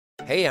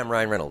Hey, I'm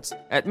Ryan Reynolds.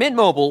 At Mint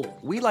Mobile,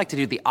 we like to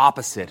do the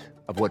opposite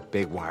of what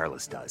Big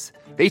Wireless does.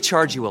 They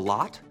charge you a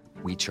lot,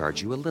 we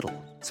charge you a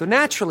little. So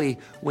naturally,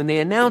 when they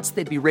announced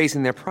they'd be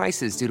raising their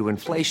prices due to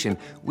inflation,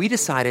 we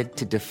decided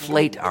to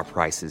deflate our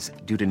prices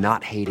due to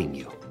not hating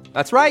you.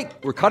 That's right.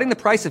 We're cutting the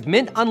price of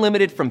Mint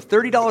Unlimited from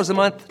 $30 a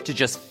month to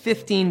just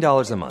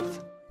 $15 a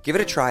month. Give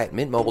it a try at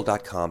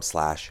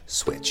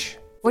mintmobile.com/switch.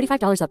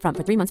 $45 up front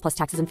for 3 months plus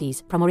taxes and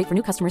fees. Promo rate for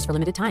new customers for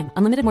limited time.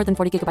 Unlimited more than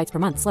 40 gigabytes per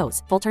month.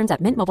 Slows full terms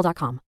at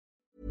mintmobile.com.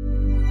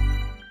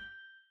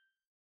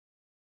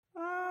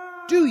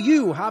 Do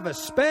you have a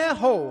spare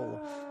hole?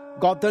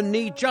 Got the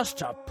need just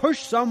to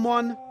push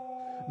someone?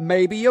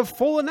 Maybe you've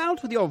fallen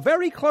out with your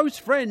very close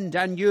friend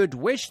and you'd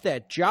wish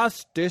they'd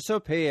just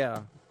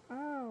disappear.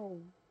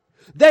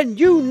 Then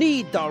you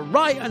need the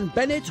Ryan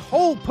Bennett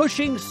Hole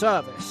Pushing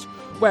Service,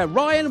 where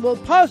Ryan will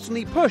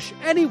personally push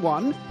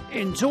anyone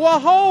into a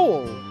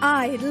hole.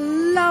 I'd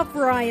love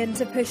Ryan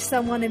to push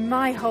someone in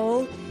my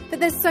hole, but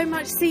there's so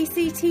much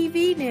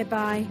CCTV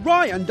nearby.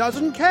 Ryan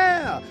doesn't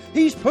care.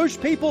 He's pushed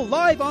people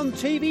live on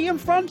TV in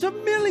front of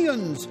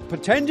millions,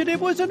 pretended it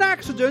was an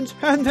accident,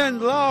 and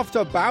then laughed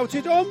about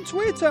it on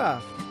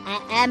Twitter. I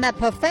am a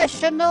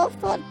professional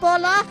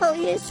footballer who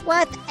is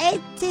worth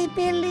 80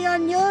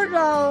 billion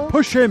euro.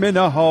 Push him in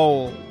a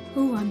hole.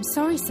 Oh, I'm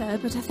sorry, sir,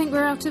 but I think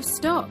we're out of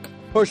stock.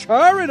 Push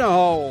her in a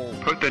hole.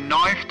 Put the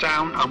knife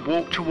down and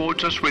walk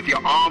towards us with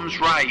your arms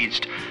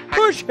raised.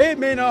 Push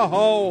him in a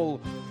hole.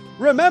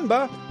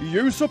 Remember,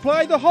 you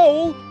supply the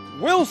hole,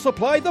 we'll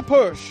supply the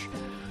push.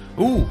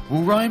 Ooh,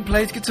 will Ryan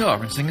play his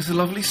guitar and sing us a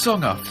lovely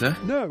song after?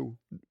 No,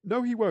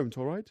 he won't,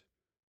 all right?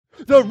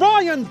 The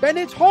Ryan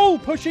Bennett Hole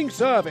Pushing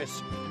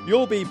Service.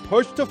 You'll be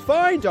pushed to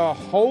find a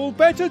whole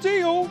better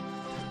deal.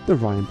 The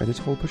Ryan Bennett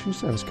Hole Pushing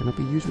Service cannot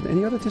be used with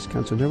any other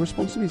discounts, and no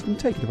responsibility has been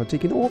taken if I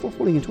taken or for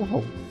falling into a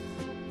hole.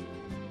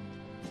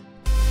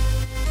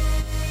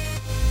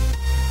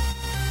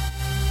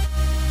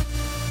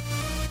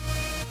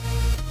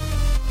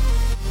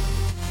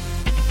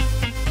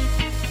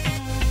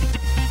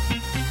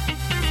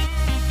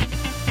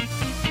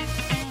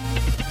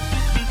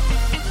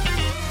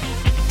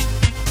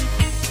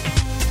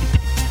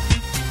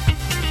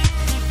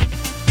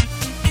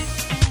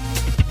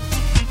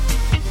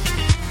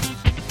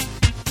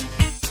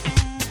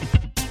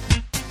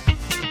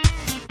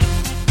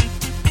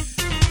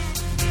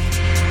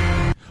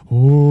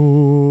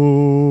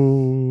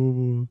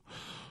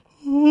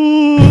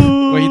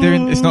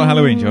 It's not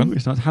Halloween, John.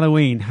 It's not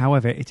Halloween.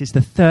 However, it is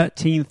the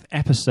 13th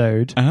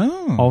episode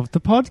of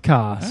the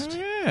podcast.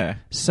 Oh, yeah.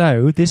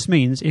 So this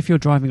means if you're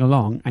driving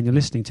along and you're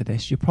listening to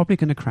this, you're probably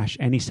going to crash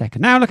any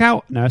second. Now, look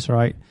out. No, it's all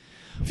right.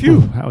 Phew.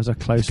 Ooh, that was a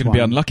close one. It's going to be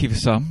unlucky for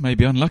some,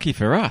 maybe unlucky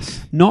for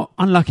us. Not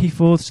unlucky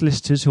for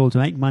solicitors who will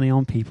make money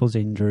on people's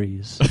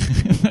injuries.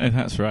 No,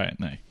 that's right,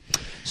 no.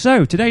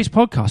 So, today's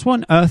podcast, what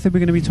on earth are we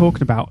going to be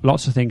talking about?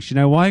 Lots of things. You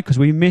know why? Because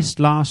we missed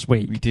last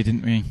week. We did,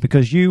 didn't we?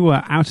 Because you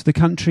were out of the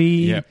country.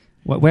 Yep.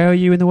 Where are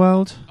you in the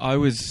world? I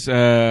was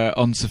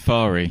on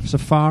safari.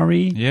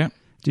 Safari? Yeah.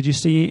 Did you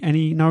see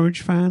any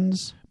Norwich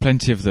fans?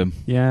 Plenty of them.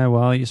 Yeah,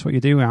 well, it's what you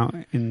do out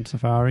in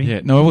safari.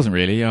 Yeah, no, I wasn't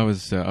really. I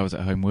was at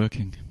home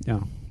working. Yeah.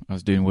 I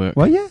was doing work.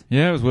 Well, yeah?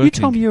 Yeah, I was working. You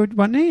told me you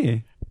weren't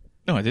here.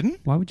 No, I didn't.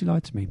 Why would you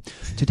lie to me?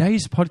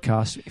 Today's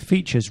podcast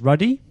features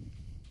Ruddy.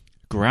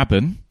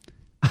 Grabbin.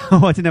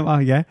 Oh, I didn't know. Oh,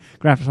 yeah.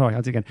 Sorry,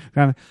 I'll do it again.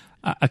 Grab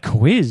a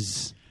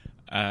quiz.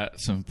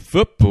 Some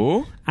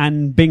football.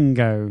 And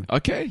bingo.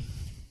 Okay.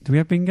 Do we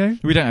have bingo?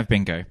 We don't have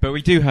bingo, but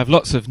we do have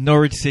lots of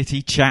Norwich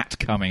City chat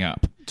coming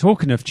up.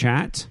 Talking of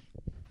chat,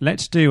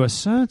 let's do a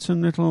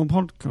certain little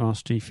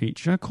podcasty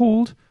feature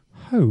called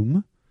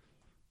Home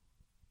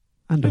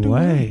and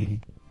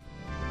Away.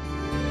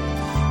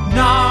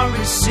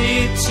 Norwich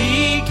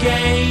City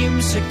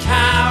games at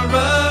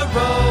Carrow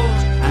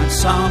Road, and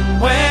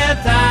somewhere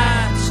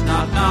that's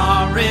not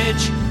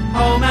Norwich,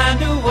 home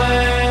and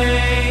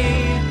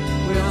away,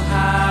 we'll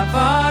have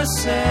a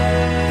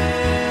say.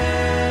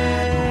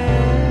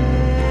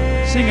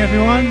 Sing,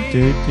 everyone.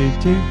 Do, do,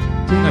 do, do.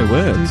 No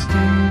words. Do, do,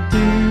 do.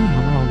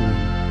 I'm wrong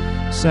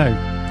then. So,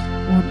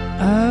 what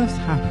on earth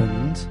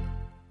happened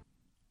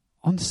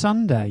on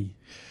Sunday?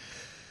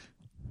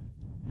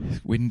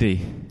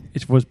 Windy.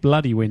 It was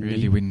bloody windy.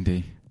 Really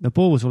windy. The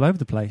ball was all over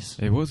the place.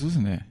 It was,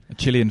 wasn't it? A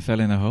Chilean fell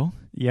in a hole.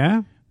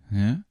 Yeah?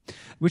 Yeah.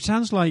 Which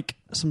sounds like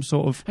some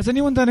sort of... Has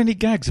anyone done any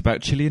gags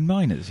about Chilean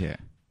miners yet?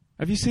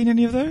 Have you seen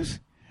any of those?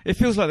 It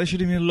feels like there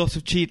should have been a lot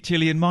of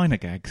Chilean miner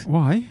gags.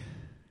 Why?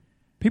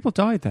 People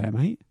died there,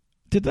 mate.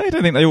 Did they? I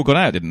don't think they all got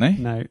out, didn't they?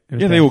 No.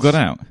 Yeah, they all got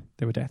out.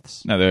 They were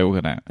deaths. No, they all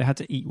got out. They had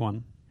to eat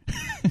one.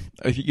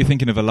 You're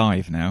thinking of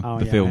Alive now,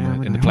 the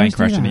film, in the I plane always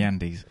crash do in that. the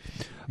Andes.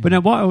 But now,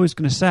 what I was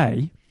going to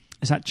say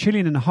is that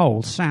Chilean in a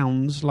hole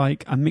sounds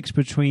like a mix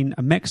between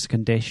a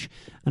Mexican dish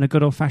and a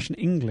good old-fashioned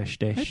English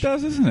dish. It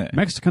does, isn't it?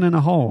 Mexican in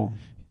a hole.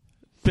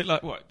 Bit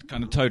like, what,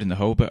 kind of Toad in the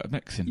Hole, but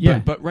Mexican. Yeah.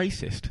 But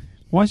racist.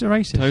 Why is it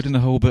racist? Toad in the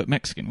Hole, but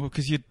Mexican. Well,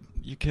 because you're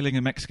killing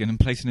a Mexican and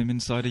placing him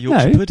inside a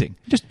Yorkshire pudding.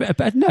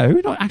 No,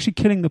 not actually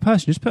killing the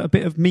person. Just put a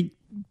bit of meat,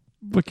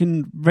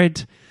 fucking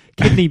red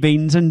kidney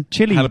beans and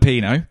chili.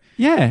 Jalapeno.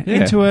 Yeah,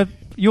 into a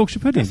Yorkshire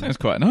pudding. That sounds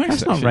quite nice.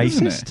 That's not actually,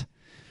 racist. isn't it?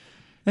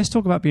 Let's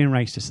talk about being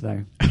racist,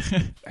 though.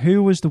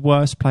 Who was the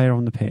worst player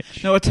on the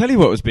pitch? No, I'll tell you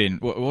what was being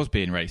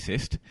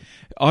racist.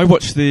 I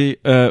watched the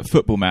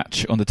football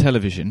match on the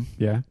television.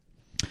 Yeah.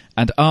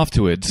 And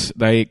afterwards,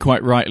 they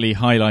quite rightly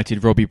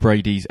highlighted Robbie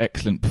Brady's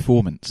excellent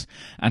performance.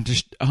 And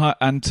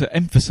to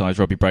emphasise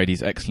Robbie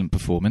Brady's excellent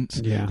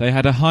performance, they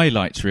had a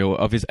highlights reel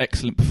of his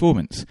excellent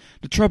performance.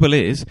 The trouble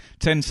is,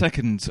 10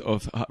 seconds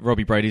of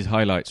Robbie Brady's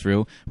highlights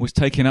reel was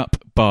taken up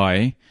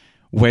by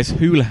Wes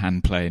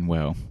Hoolahan playing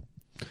well.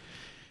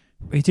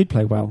 He did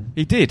play well.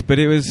 He did, but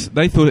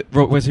they thought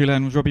Wes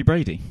Hoolahan was Robbie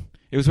Brady.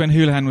 It was when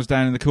Hoolahan was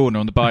down in the corner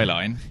on the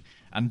byline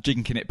and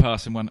jinking it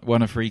past and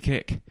won a free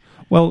kick.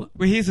 Well,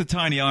 here's a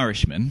tiny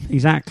Irishman.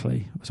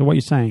 Exactly. So what are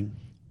you saying?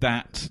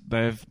 That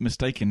they've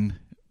mistaken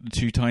the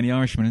two tiny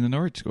Irishmen in the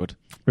Norwich squad.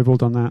 We've all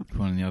done that.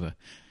 One and the other.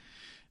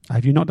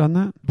 Have you not done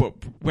that? What?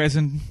 Wes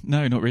and...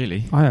 No, not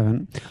really. I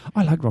haven't.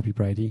 I like Robbie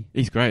Brady.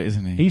 He's great,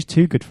 isn't he? He's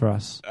too good for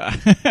us.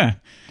 Do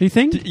you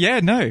think? Yeah,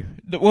 no.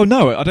 Well,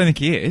 no, I don't think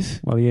he is.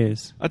 Well, he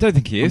is. I don't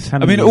think he is.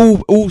 I mean,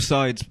 all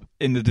sides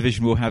in the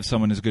division will have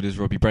someone as good as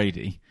Robbie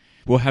Brady.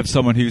 We'll have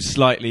someone who's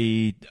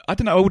slightly... I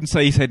don't know, I wouldn't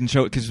say he's head and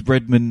shoulder, because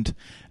Redmond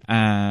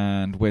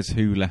and Wes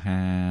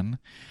Hoolahan,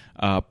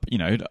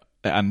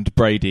 and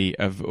Brady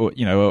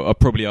are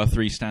probably our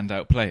three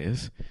standout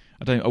players.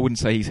 I wouldn't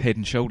say he's head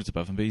and shoulders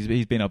above them, but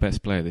he's been our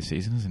best player this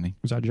season, hasn't he?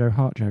 Was that a Joe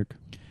Hart joke?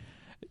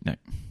 No.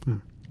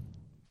 Oh.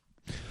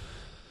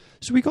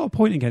 So we got a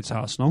point against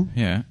Arsenal.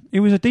 Yeah. It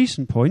was a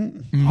decent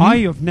point. Mm-hmm. I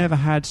have never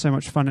had so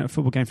much fun at a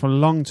football game for a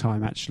long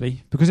time,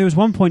 actually, because there was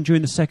one point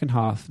during the second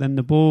half, then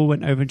the ball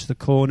went over into the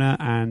corner,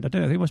 and I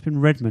don't know, I think it must have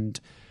been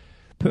Redmond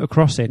put a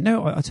cross in.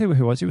 No, I'll tell you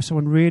who it was. It was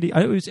someone really...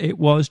 It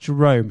was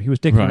Jerome. He was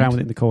dicking around with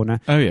it in the corner.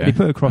 Oh, yeah. He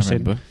put a cross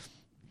in.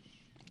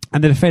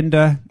 And the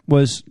defender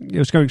was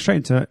going straight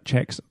into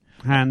Czech's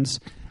hands,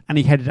 and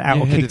he headed it out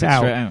or kicked it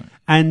out.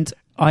 And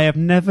I have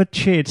never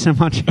cheered so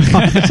much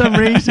for some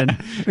reason.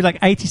 It was like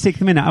 86th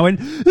minute. I went...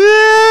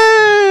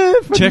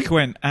 Czech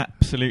went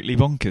absolutely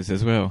bonkers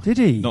as well. Did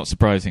he? Not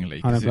surprisingly,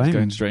 because it was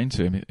going straight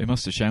into him. He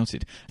must have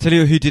shouted. I'll tell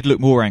you who did look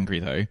more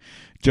angry, though.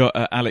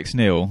 Alex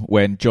Neil,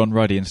 when John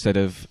Ruddy, instead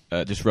of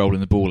just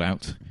rolling the ball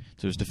out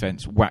to his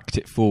defence, whacked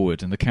it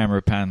forward, and the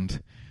camera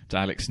panned to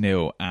Alex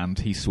Neil, and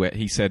he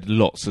said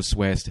lots of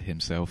swears to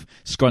himself,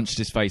 scrunched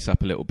his face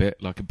up a little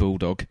bit like a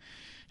bulldog,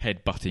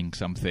 head-butting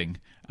something,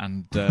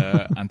 and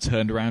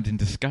turned around in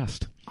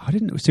disgust. I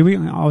didn't see.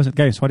 I was at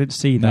the game, so I didn't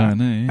see that.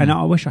 No, yeah. And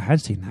I wish I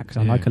had seen that, because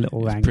I like a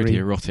little angry. Pretty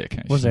erotic,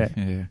 actually. Was it?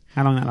 Yeah.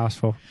 How long did that last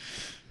for?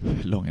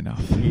 Long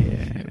enough.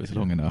 Yeah, it was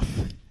long enough.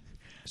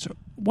 So,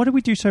 what did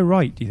we do so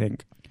right, do you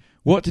think?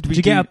 What did we do?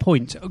 Did you get a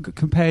point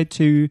compared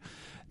to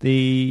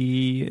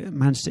the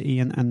Man City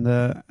and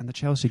the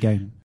Chelsea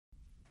game?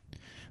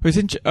 It was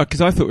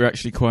because I thought we were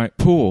actually quite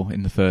poor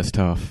in the first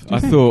half. I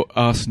thought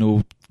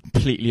Arsenal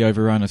completely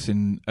overran us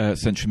in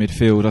central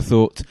midfield. I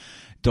thought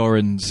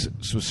Dorrans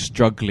was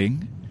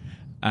struggling,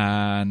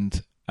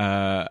 and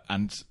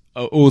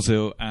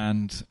Ozil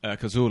and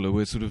Cazorla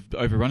were sort of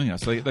overrunning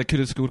us. They could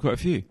have scored quite a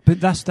few.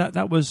 But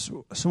that was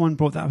someone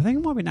brought that up. I think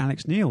it might have been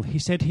Alex Neil. He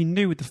said he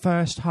knew with the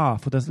first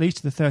half, or at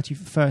least the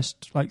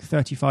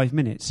 35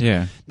 minutes,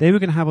 they were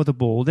going to have all the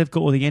ball. They've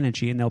got all the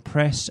energy, and they'll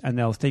press and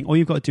they'll think all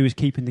you've got to do is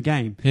keep in the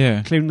game,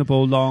 clearing the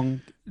ball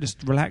long,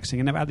 just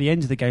relaxing. And at the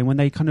end of the game, when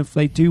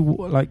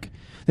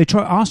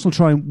Arsenal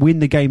try and win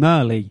the game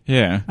early.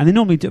 Yeah. And they're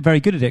normally very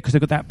good at it because they've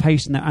got that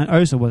pace and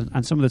Ozil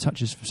and some of the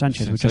touches from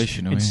Sanchez.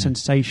 It's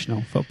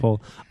sensational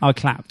football. I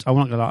clapped. I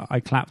won't go lie. I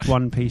clapped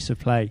one piece of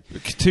play.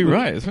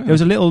 Right as well. There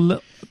was a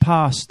little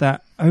pass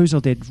that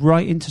Ozil did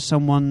right into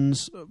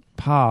someone's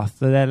path,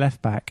 their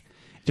left back.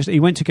 He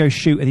went to go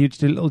shoot and he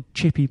did a little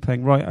chippy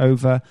playing right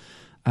over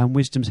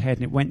Wisdom's head,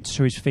 and it went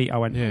through his feet. I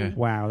went,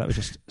 wow, that was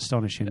just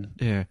astonishing.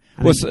 Yeah.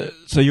 Well,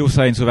 so you're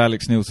saying sort of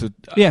Alex Neil...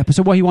 Yeah, but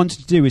so what he wanted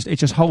to do is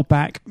just hold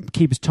back,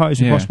 keep as tight as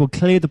possible,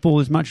 clear the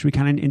ball as much as we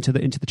can into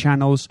the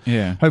channels.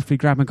 Yeah. Hopefully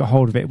Grabban got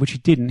hold of it, which he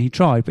didn't. He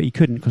tried, but he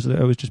couldn't because it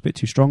was just a bit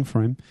too strong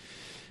for him.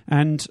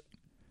 And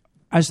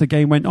as the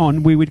game went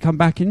on, we would come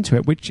back into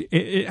it, which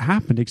it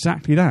happened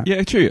exactly that.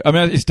 Yeah, true. I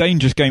mean, it's a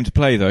dangerous game to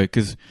play, though,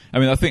 because, I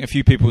mean, I think a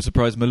few people were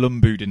surprised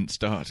Malumbu didn't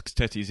start, because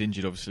Tetty's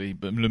injured, obviously,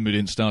 but Malumbu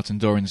didn't start and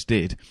Dorrans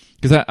did.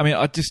 Because,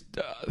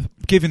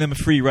 giving them a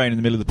free rein in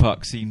the middle of the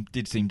park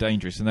did seem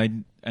dangerous,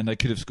 and they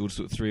could have scored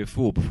sort of 3 or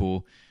 4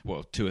 before,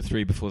 2 or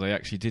 3 before they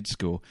actually did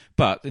score.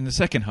 But in the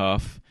second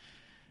half,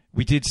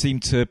 we did seem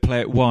to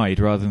play it wide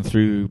rather than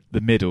through the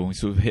middle. We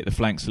sort of hit the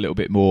flanks a little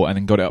bit more and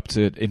then got it up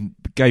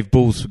gave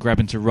balls for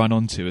Grabban to run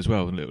onto as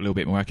well, a little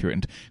bit more accurate.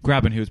 And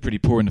Grabban, who was pretty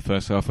poor in the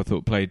first half, I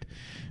thought played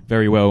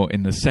very well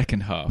in the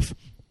second half.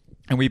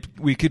 And we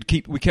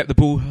kept the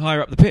ball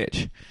higher up the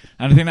pitch,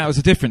 and I think that was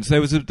the difference.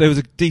 There was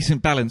a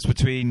decent balance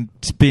between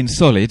being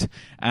solid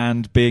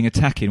and being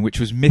attacking, which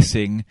was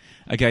missing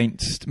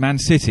against Man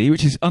City,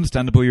 which is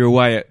understandable. You're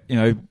away at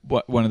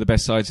one of the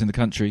best sides in the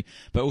country,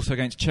 but also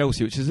against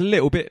Chelsea, which is a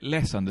little bit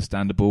less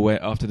understandable.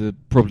 Where after the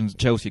problems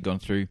Chelsea had gone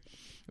through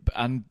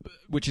and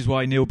which is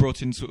why Neil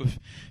brought in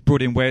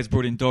Wes,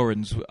 brought in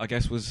Dorrans. I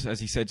guess was, as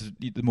he said,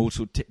 the more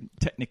sort of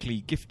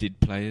technically gifted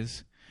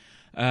players.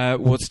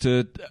 Was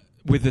to,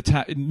 with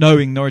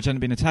knowing Norwich hadn't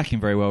been attacking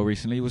very well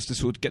recently, was to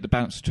sort of get the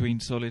bounce between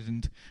solid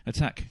and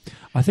attack.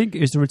 I think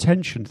it was the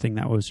retention thing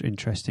that was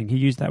interesting. He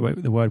used the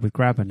word with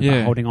Graben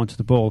about holding on to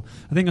the ball.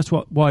 I think that's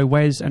why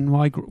Wes and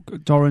why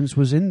Dorrans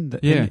was in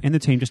the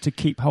team, just to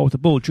keep hold of the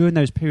ball during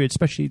those periods,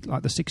 especially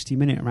like the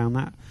 60-minute around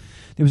that.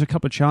 There was a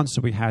couple of chances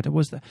that we had. It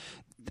was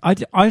I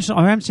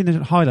haven't seen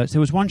the highlights. There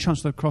was one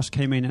chance the cross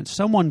came in and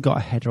someone got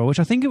a header, which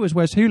I think it was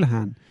Wes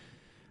Hoolahan.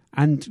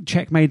 And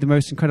Cech made the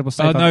most incredible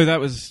save. Oh no, that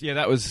was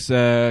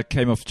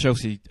came off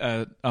Chelsea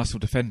Arsenal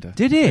defender.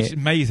 Did it?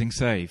 Amazing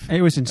save.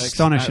 It was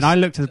astonishing. I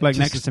looked at the bloke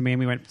next to me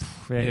and we went,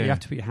 you have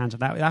to put your hands on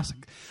that.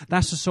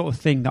 That's the sort of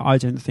thing that I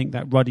don't think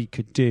that Ruddy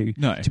could do.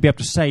 No. To be able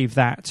to save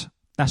that.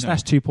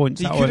 That's 2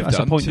 points. He could have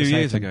done 2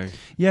 years ago.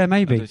 Yeah,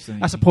 maybe.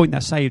 That's a point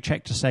that saved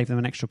Cech to save them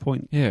an extra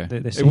point. Yeah,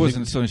 it was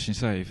an astonishing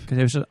save. Because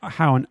it was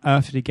how on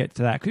earth did he get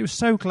to that? Because it was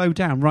so low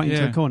down, right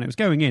into the corner. It was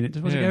going in.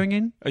 Was it going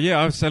in?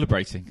 Yeah, I was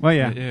celebrating. Well,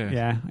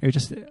 yeah. It was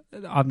just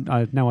I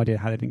had no idea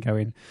how they didn't go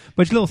in.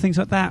 But little things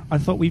like that. I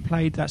thought we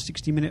played that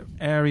 60-minute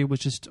area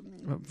was just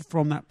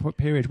from that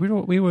period.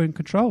 We were in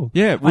control.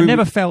 Yeah, I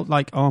never felt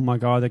like, oh my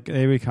God,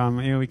 here we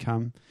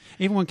come.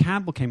 Even when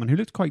Campbell came on, who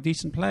looked quite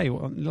decent play, a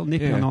little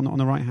nippy on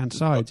the right hand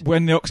side.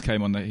 When the Ox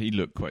came on, he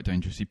looked quite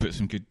dangerous. He put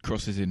some good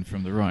crosses in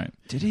from the right.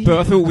 Did he? But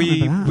I thought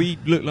we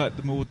looked like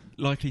the more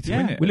likely to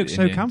win it. We looked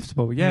so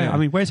comfortable. Yeah, I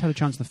mean, Wes had a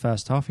chance in the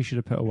first half. He should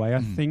have put away,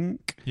 I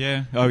think.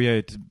 Yeah. Oh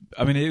yeah.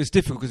 I mean, it was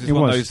difficult because it's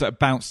one of those that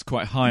bounced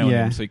quite high on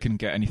him, so he couldn't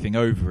get anything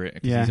over it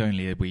because he's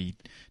only a wee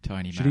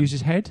tiny man. Should he use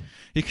his head?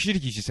 He should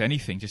have used just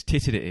anything. Just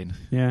titted it in.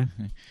 Yeah,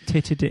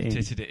 titted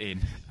it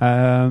in.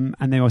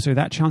 And then also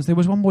that chance. There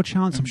was one more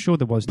chance. I'm sure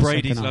there was.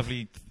 Brady's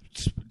lovely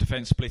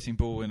defence splitting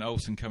ball and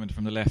Olsen coming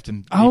from the left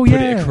and put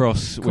it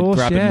across with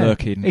Graben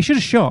lurking. He should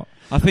have shot.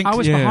 I think I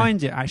was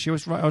behind it. Actually,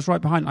 I was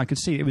right behind it. I could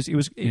see it.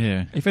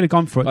 If it had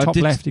gone for it, top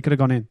left, he could have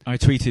gone in. I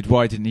tweeted,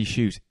 "Why didn't he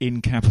shoot?"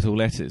 in capital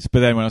letters.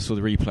 But then when I saw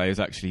the replay, it was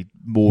actually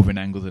more of an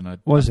angle than I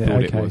thought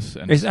it was.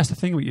 That's the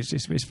thing.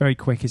 It's very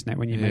quick, isn't it,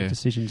 when you make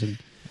decisions? And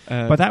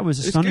but that was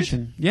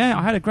astonishing. Yeah,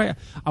 I had a great.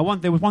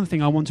 There was one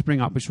thing I want to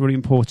bring up, which is really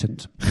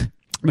important.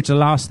 Which is the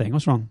last thing.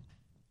 What's wrong?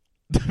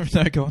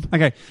 No, go on.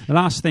 Okay, the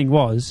last thing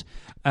was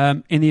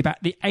in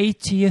about the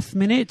 82nd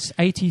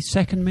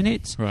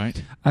minute.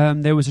 Right.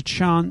 There was a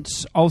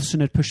chance Olsen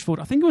had pushed forward.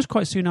 I think it was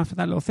quite soon after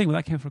that little thing. Well,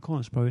 that came from a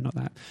corner, so probably not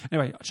that.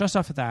 Anyway, just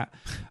after that,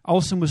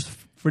 Olsen was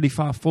really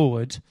far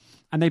forward,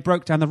 and they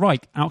broke down the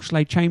right.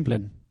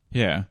 Oxlade-Chamberlain.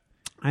 Yeah.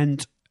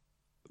 And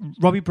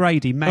Robbie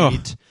Brady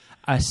made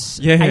a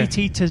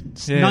 80 to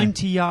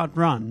 90 yard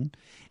run.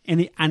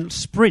 And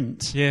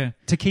sprint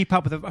to keep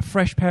up with a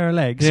fresh pair of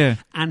legs,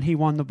 and he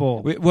won the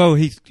ball. Well,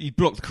 he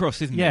blocked the cross,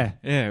 didn't he? Yeah,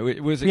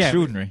 it was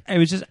extraordinary. It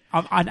was just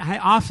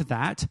after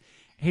that,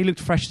 he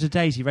looked fresh as a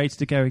daisy, ready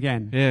to go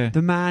again. Yeah,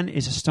 the man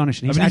is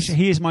astonishing.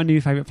 He is my new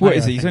favourite player. What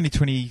is he? He's only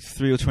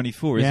 23 or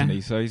 24, isn't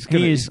he? So he's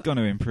going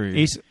to improve.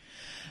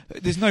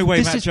 There's no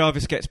way Matt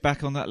Jarvis gets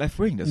back on that left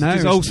wing.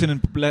 There's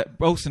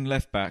Olsen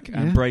left back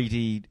and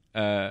Brady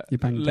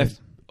left.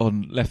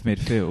 On left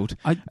midfield,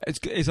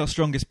 it's our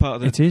strongest part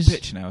of the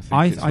pitch now.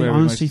 I think I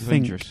honestly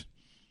think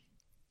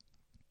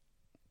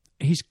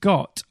he's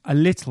got a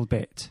little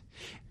bit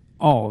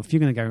of. You're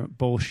going to go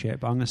bullshit,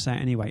 but I'm going to say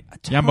it anyway.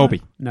 Jan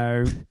Molby.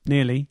 No,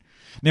 nearly.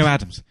 Neil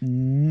Adams.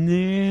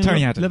 Tony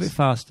Adams. A little bit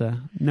faster.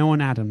 No one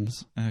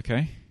Adams.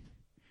 Okay.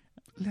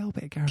 A little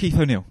bit of Keith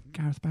O'Neill.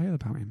 Gareth Bale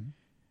about him.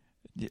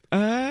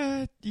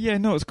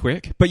 Not as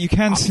quick, but you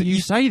can you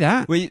say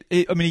that. Well,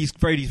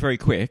 Brady's very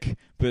quick,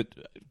 but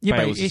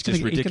Bale's he's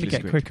just ridiculously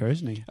going to get quicker,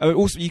 isn't he?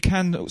 Also, you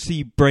can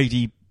see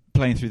Brady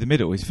playing through the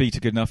middle. His feet are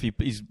good enough. He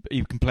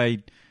can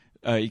play.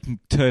 He can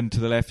turn to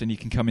the left and he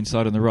can come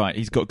inside on the right.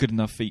 He's got good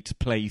enough feet to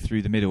play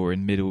through the middle or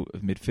in middle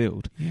of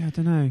midfield. Yeah, I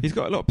don't know. He's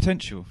got a lot of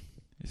potential.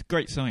 It's a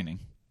great signing.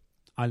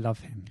 I love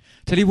him.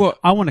 Tell you what,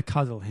 I want to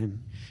cuddle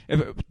him.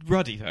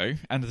 Ruddy though,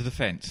 and the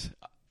defence.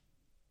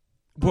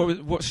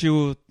 What's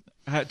your?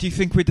 Do you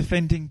think we're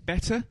defending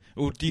better,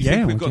 or do you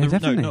think we've got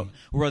or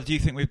rather, do you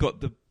think we've got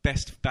the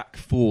best back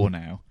four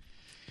now?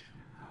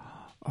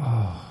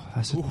 Oh,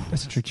 that's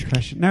a tricky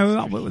question.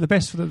 No, the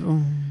best for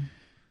the.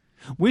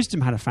 Wisdom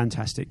had a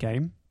fantastic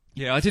game.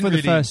 Yeah, I didn't for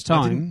the first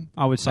time.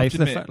 I would say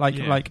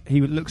like he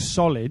looked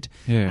solid,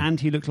 and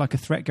he looked like a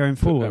threat going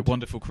forward. A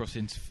wonderful cross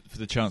in for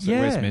the chance that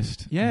Wes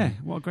missed. Yeah,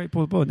 what a great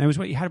ball! There was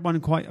he had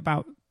one quite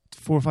about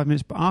 4 or 5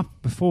 minutes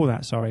before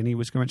that. And he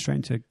was going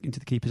straight into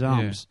the keeper's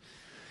arms.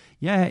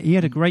 Yeah, he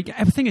had a great game.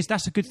 The thing is,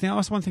 that's a good thing.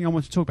 That's one thing I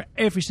want to talk about.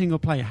 Every single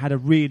player had a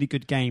really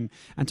good game,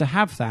 and to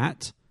have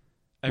that.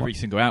 Every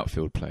single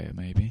outfield player,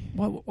 maybe.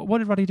 What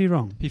did Ruddy do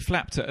wrong? He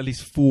flapped at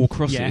least 4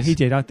 crosses. Yeah, he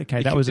did.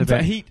 Okay, that was a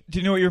bit. Do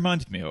you know what he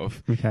reminded me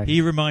of? Okay. He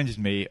reminded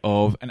me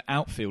of an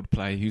outfield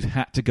player who's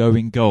had to go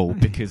in goal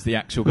because the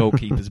actual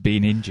goalkeeper's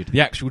been injured.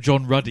 The actual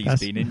John Ruddy's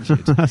been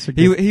injured.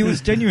 He was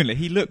genuinely.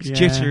 He looked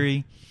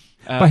jittery.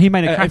 But he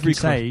made a cracking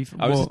save.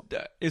 It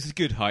was a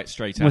good height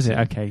straight at Was it? him.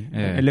 Okay.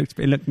 Yeah. It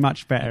looked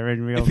much better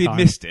in real time. If he'd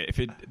missed it,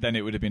 then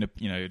it would have been a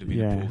poor sort of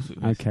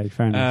miss. Okay,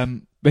 fair enough.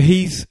 But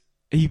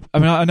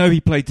I know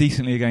he played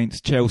decently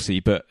against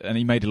Chelsea, and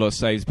he made a lot of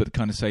saves, but the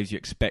kind of saves you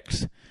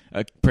expect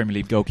a Premier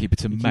League goalkeeper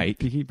to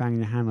make. You keep banging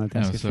your hand on the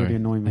desk. It's really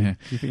annoying me. Yeah.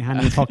 You put your hand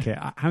in your pocket.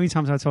 How many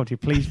times have I told you,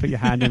 please put your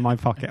hand in my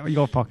pocket? Or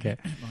your pocket.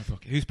 My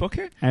pocket. Whose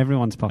pocket?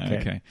 Everyone's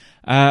pocket. Okay.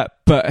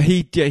 But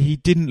he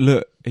didn't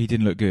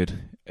look good.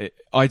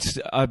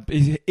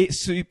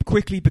 It's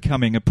quickly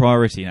becoming a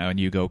priority now, a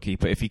new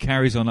goalkeeper. If he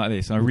carries on like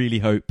this, and I really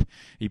hope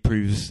he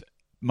proves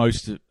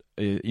most of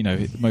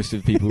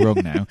the people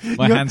wrong now.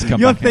 Hands come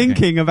You're back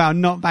thinking about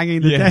not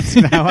banging the desk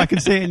now. I can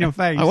see it in your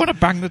face. I want to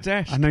bang the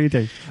desk. I know you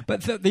do.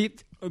 But the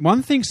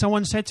one thing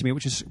someone said to me,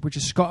 which is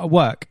Scott at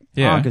work,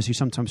 Argus, who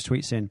sometimes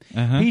tweets in,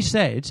 he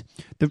said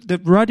the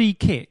ruddy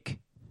kick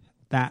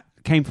that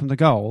came from the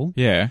goal,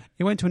 it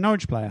went to a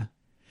Norwich player.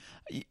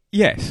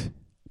 Yes.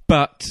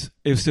 But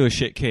it was still a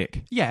shit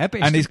kick. Yeah,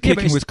 but his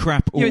kicking was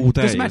crap all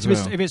day. Doesn't matter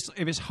if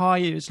it's high,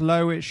 if it's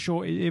low, it's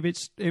short, if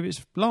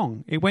it's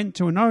long. It went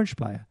to a Norwich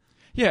player.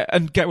 Yeah,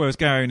 and it was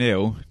Gary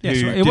O'Neill. Yes,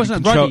 it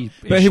wasn't a ruddy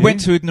issue. But he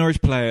went to a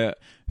Norwich player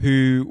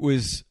who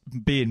was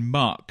being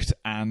marked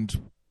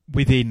and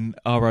within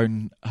our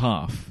own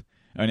half,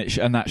 and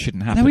that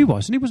shouldn't happen. No, he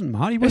wasn't. He wasn't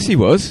marked. Yes, he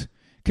was.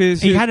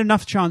 Because he had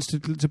enough chance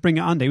to bring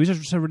it under. He was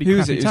just a really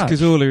crappy touch. It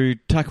was Cazorla who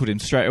tackled him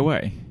straight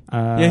away.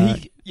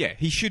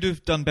 He should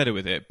have done better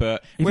with it.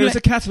 But whereas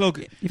a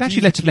catalogue, you've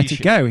actually let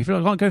it go. If it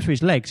had gone through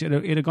his legs,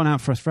 it'd have gone out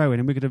for a throw in,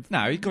 and we could have.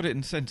 No, he got it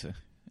in the centre,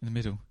 in the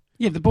middle.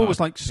 Yeah, the ball was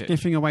like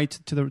skiffing away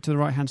to the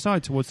right hand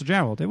side towards the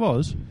Gerald. It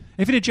was.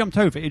 If it had jumped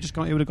over, it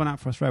would have gone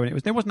out for a throw in.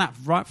 It wasn't that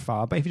right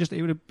far, but if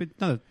it would have been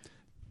another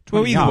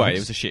 20 either yards. way, it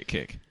was a shit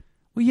kick.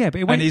 Well, yeah,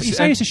 but you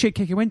say it's a shit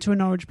kick. It went to a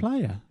Norwich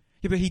player.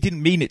 Yeah, but he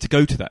didn't mean it to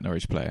go to that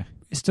Norwich player.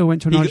 It still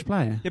went to a Norwich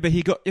player. Yeah, but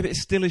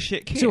it's still a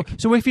shit kick.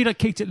 So if he'd have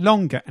kicked it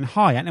longer and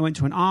higher and it went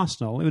to an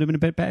Arsenal, it would have been a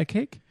bit better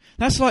kick.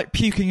 That's like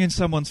puking in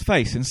someone's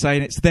face and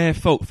saying it's their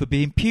fault for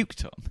being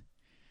puked on.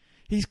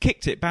 He's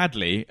kicked it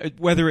badly,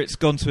 whether it's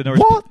gone to a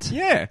Norwich... What?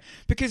 Yeah,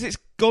 because it's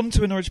gone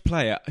to a Norwich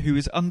player who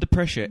is under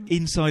pressure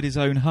inside his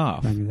own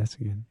half. Banging that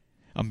again.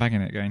 I'm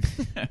banging it again.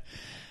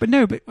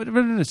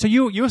 But so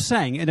you're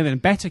saying it would have been a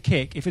better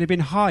kick if it had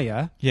been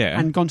higher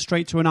and gone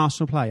straight to an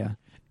Arsenal player?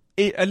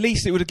 At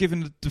least it would have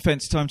given the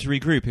defence time to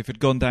regroup if it had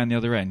gone down the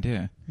other end,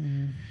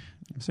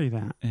 I see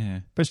that. Yeah.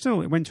 But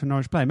still, it went to a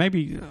Norwich player.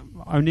 Maybe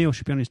O'Neill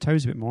should be on his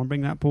toes a bit more and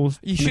bring that ball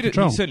He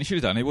certainly should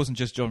have done. It wasn't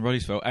just John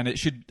Ruddy's fault. And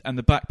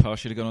the back pass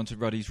should have gone onto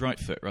Ruddy's right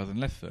foot rather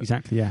than left foot.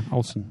 Exactly, yeah.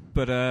 Olsen.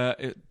 But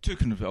it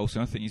took him to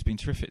Olsen. I think he's been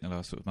terrific in the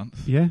last sort of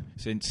month. Yeah.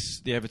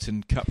 Since the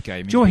Everton Cup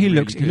game. Do you know what he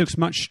looks? He looks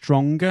much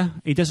stronger.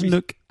 He doesn't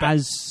look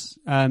as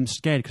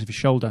scared because of his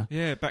shoulder.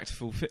 Yeah, back to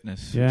full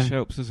fitness. Yeah. Which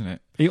helps, doesn't it?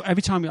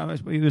 Every time, there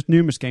was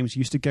numerous games,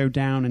 he used to go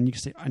down and you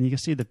can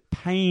see the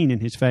pain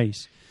in his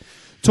face.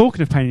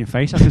 Talking of pain in your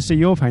face, I can see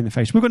your pain in the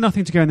face. We've got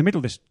nothing to go in the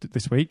middle this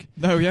week.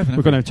 No, we haven't.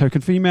 We've got no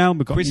token female.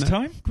 We've got quiz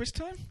time.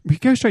 We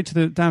could go straight to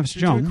the Dan vs.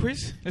 John. Do a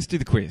quiz? Let's do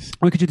the quiz.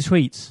 We could do the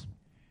tweets.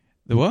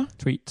 The what?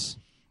 Tweets.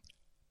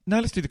 No,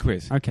 let's do the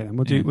quiz. Okay, then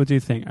we'll do the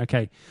thing.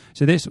 Okay,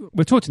 so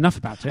we've talked enough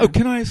about it. Oh,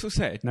 can I also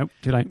say? Nope,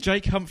 too late.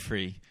 Jake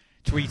Humphrey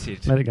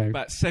tweeted. Let it go.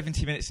 About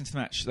 70 minutes into the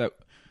match that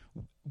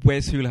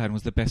Wes Hoolahan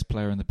was the best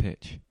player on the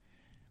pitch.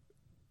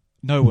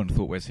 No one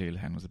thought Wes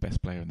Hoolahan was the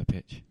best player on the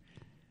pitch.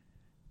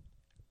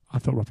 I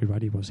thought Robbie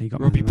Ruddy was. He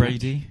got Robbie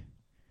Brady.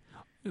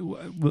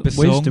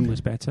 Wisdom was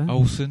better.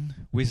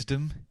 Olsen,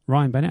 Wisdom.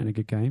 Ryan Bennett had a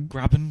good game.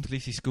 Grabban, at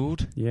least he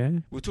scored. Yeah.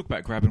 We'll talk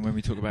about Grabban when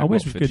we talk about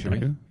Wes was Watford. good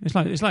though.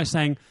 It's like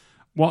saying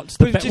what's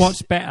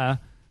better,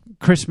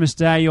 Christmas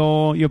Day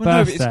or your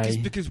birthday? No, it's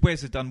because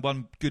Wes had done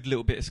one good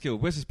little bit of skill.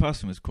 Wes's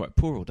passing was quite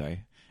poor all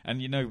day, and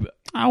he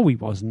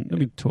wasn't. Let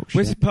me talk shit.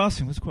 Wes's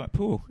passing was quite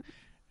poor,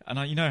 and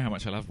you know how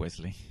much I love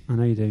Wesley. I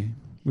know you do.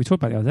 We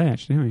talked about it the other day,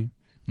 actually, didn't we?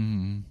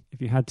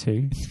 If you had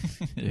to.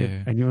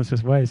 Yeah. And yours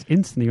was Wes.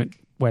 Instantly went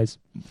Wes.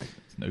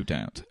 No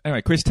doubt.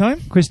 Anyway, quiz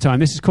time? Quiz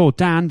time. This is called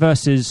Dan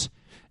versus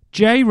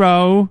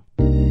J-Ro.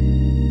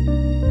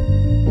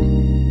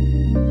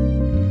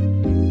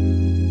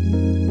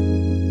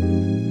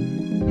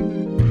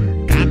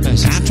 Dan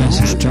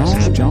versus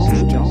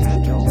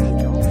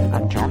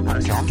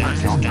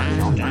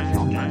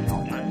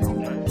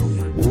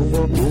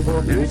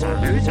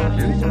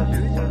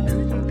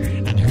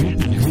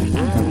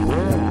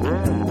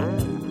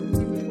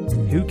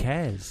Who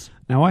cares?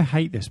 Now, I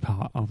hate this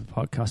part of the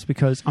podcast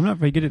because I'm not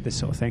very good at this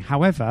sort of thing.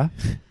 However,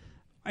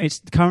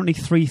 it's currently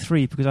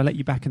 3-3 because I let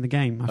you back in the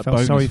game. I felt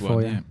sorry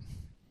for you. Yeah. Do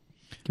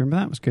you remember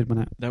that? It was good,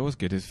 wasn't it? That was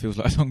good. It feels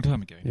like a long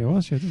time ago. Yeah, it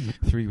was, didn't it?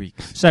 3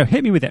 weeks. So,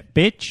 hit me with it,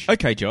 bitch.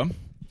 Okay, John.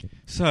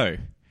 So,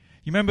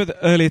 you remember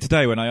earlier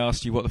today when I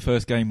asked you what the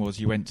first game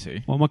was you went to?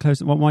 What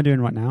am I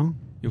doing right now?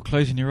 You're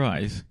closing your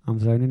eyes? I'm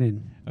zoning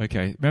in.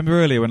 Okay. Remember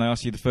earlier when I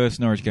asked you the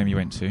first Norwich game you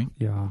went to?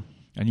 Yeah.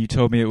 And you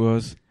told me it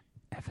was?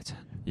 Everton.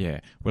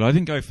 Yeah. Well, I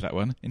didn't go for that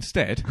one.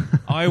 Instead,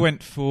 I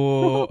went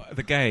for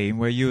the game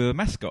where you were the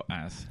mascot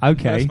as.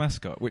 Okay. First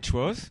mascot, which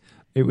was?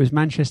 It was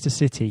Manchester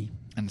City.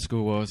 And the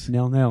score was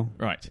 0-0.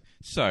 Right.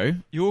 So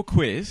your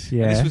quiz.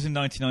 Yeah. This was in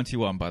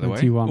 1991, by the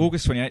 91. way.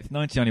 August 28th,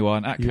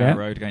 1991, at Carrow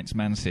Road against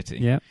Man City.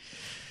 Yeah.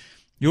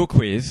 Your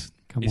quiz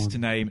Come is on. to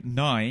name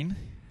 9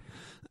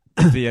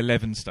 of the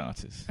 11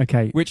 starters.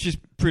 Okay. Which is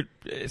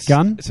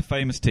Gunn. It's a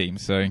famous team,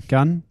 so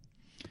Gunn.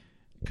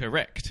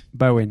 correct.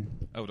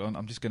 Bowen. Hold on,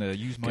 I'm just going to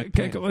use my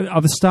pen.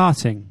 Are the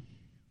starting?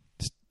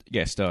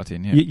 Yeah,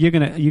 starting. Yeah. You're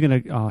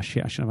gonna. Oh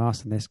shit! I shouldn't have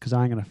asked them this because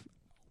I'm gonna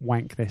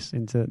wank this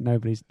into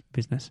nobody's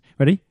business.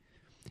 Ready?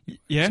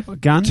 Yeah. So,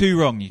 Gunn. 2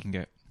 wrong you can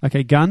get.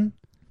 Okay, Gunn.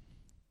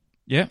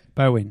 Yeah.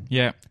 Bowen.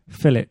 Yeah.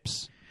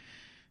 Phillips.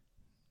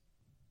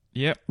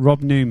 Yep.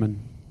 Rob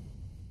Newman.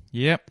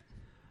 Yep.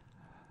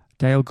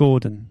 Dale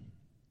Gordon.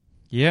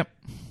 Yep.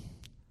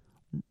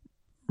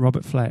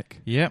 Robert Fleck.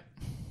 Yep.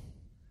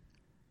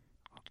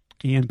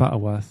 Ian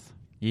Butterworth.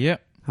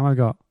 Yep. How have I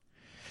got?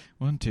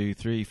 1, 2,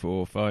 3,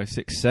 4, 5,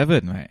 6,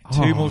 7, mate.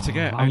 2 more to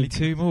get. Only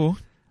 2 more.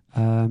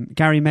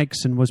 Gary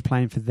Megson was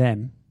playing for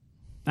them.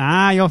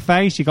 Ah, your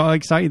face. You got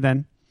excited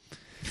then.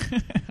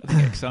 I didn't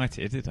get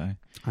excited, did I?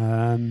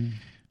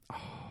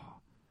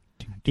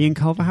 Ian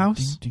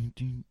Culverhouse.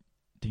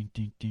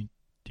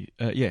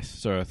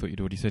 Yes, sorry, I thought you'd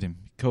already said him.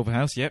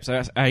 Culverhouse, yep, so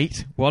that's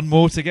 8. 1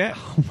 more to get.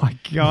 Oh my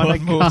God,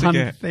 One more I to can't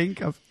get.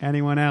 think of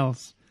anyone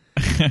else.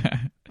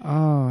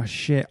 Oh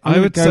shit! I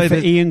would go say for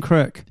that- Ian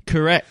Crook.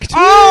 Correct.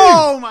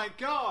 Oh my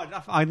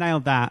God! I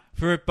nailed that.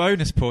 For a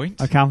bonus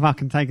point. Okay, I'm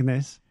fucking taking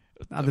this.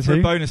 Other For two?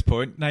 a bonus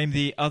point, name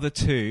the other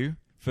 2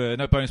 for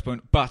no bonus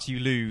point, but you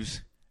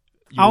lose.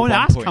 Oh, your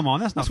that's 1 point. come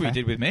on, that's not That's what fair.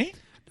 you did with me.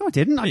 No, I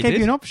didn't. I You gave did.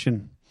 you an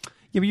option.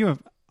 Yeah, but you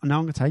have. No,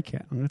 I'm going to take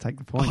it. I'm going to take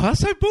the point. Oh, that's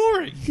so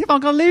boring. Yeah, but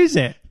I'm going to lose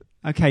it.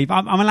 Okay, but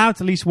I'm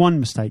allowed at least 1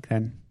 mistake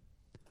then.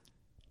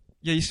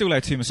 Yeah, you still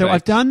allowed 2 mistakes. So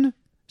I've done.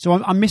 So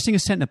I'm missing a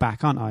centre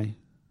back, aren't I?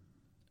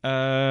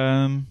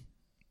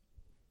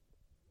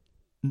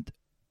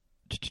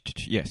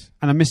 Yes.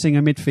 And I'm missing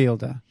a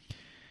midfielder.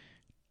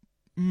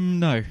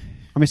 No.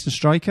 I missed a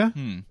striker.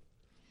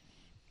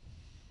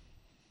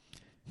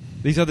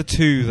 These are the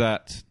 2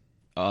 that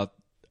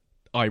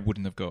I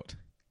wouldn't have got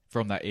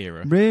from that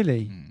era.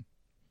 Really?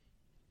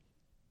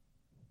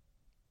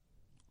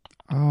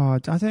 Oh,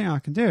 I think I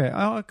can do it.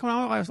 Oh, come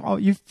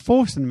on! You've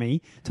forced me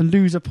to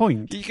lose a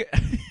point.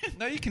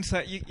 No, you can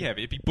say yeah, but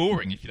it'd be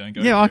boring if you don't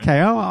go. Yeah, for it.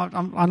 okay.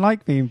 I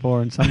like being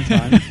boring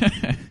sometimes.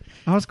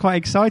 I was quite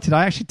excited.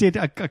 I actually did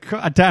a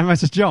Dan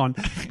vs. John,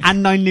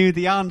 and I knew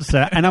the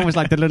answer, and I was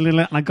like,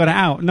 and I got it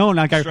out. No, and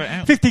I go, Straight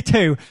out.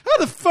 52. How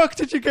the fuck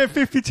did you get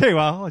 52?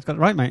 Oh, I got it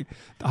right, mate.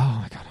 Oh,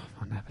 my God.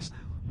 I'm nervous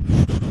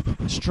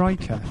now.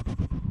 Striker.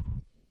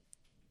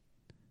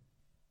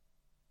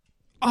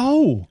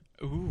 Oh.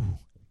 Ooh.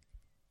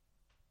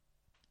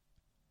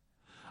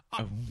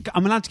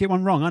 I'm allowed to get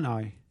one wrong, aren't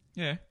I?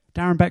 Yeah.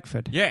 Darren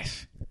Beckford.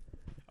 Yes.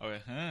 Oh,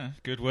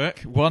 good work.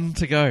 1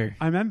 to go.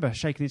 I remember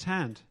shaking his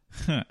hand.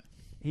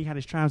 He had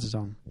his trousers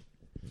on.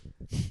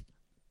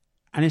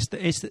 And it's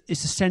the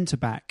centre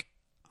back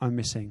I'm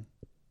missing.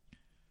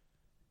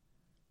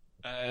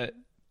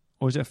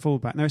 Or is it a full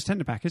back? No, it's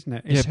centre back, isn't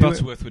it? It's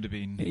Butterworth would have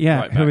been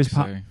right back. who is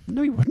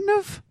No, he wouldn't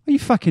have. Are you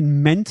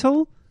fucking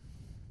mental?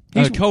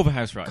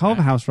 Culverhouse right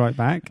Culverhouse right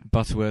back.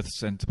 Butterworth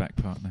centre-back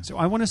partner. So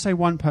I want to say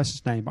one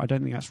person's name, but I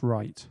don't think that's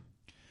right.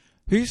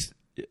 Who's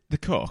the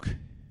cock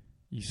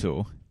you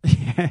saw?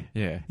 Yeah.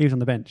 Yeah. He was on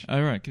the bench.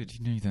 Oh, right, good.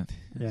 You knew that.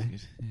 Yeah.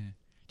 Good. Yeah.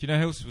 Do you know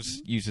who else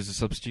was used as a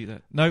substitute?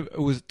 That No,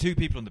 it was 2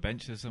 people on the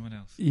bench. There's someone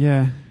else.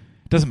 Yeah.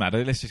 Doesn't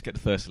matter. Let's just get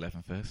the first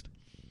 11 first.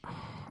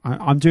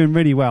 I'm doing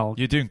really well.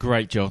 You're doing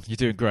great, John. You're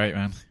doing great,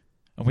 man.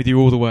 I'm with you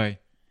all the way.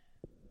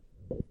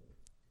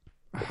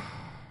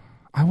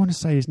 I want to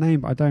say his name,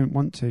 but I don't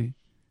want to.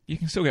 You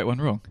can still get one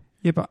wrong.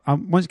 Yeah, but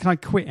can I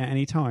quit at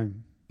any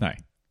time? No.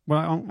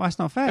 Well, that's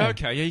not fair.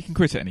 Okay, yeah, you can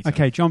quit at any time.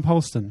 Okay, John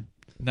Polston.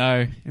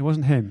 No. It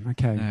wasn't him.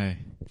 Okay. No.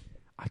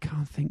 I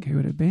can't think who it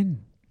would have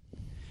been.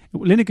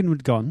 Linegan would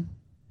have gone.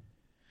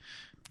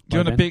 Do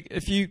you want a big...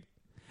 If you...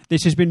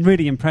 This has been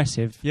really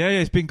impressive. Yeah,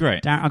 it's been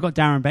great. I got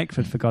Darren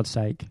Beckford, for God's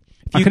sake.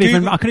 I couldn't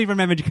even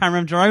remember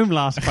Cameron Jerome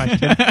last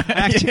question. I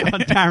actually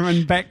got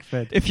Darren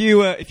Beckford. If you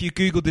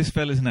Googled this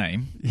fella's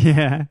name...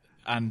 Yeah.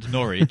 And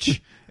Norwich,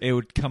 it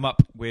would come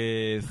up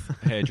with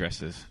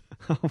hairdressers.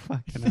 Oh,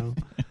 fucking hell.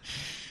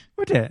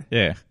 Would it?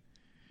 Yeah.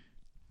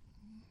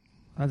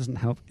 That doesn't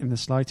help in the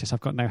slightest.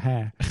 I've got no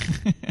hair.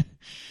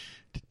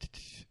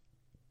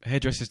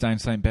 Hairdressers down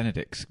St.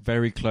 Benedict's,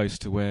 very close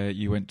to where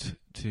you went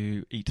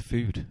to eat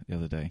food the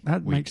other day.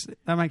 That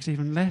makes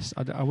even less.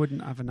 I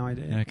wouldn't have an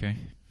idea. Okay.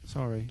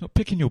 Sorry. Not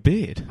picking your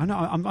beard. I know.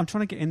 I'm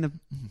trying to get in the...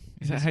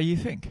 Is that how you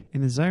think?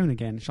 In the zone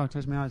again. Shall I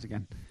close my eyes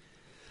again?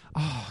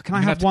 Oh, can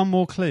I have one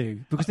more clue?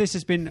 Because this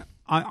has been...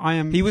 I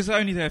am... He was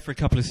only there for a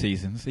couple of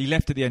seasons. He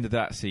left at the end of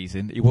that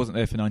season. He wasn't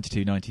there for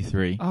 92,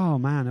 93. Oh,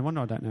 man. I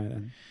wonder I don't know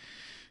then.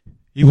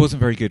 He wasn't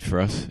very good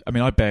for us. I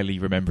mean, I barely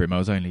remember him. I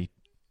was only,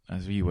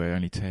 as you were,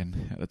 only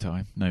 10 at the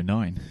time. No,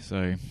 9.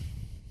 So...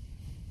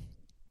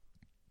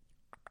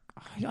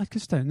 I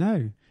just don't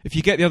know. If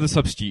you get the other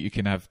substitute, you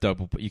can have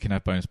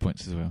bonus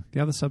points as well. The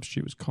other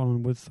substitute was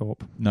Colin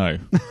Woodthorpe. No.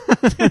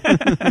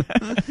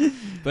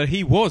 But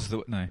he was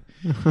no.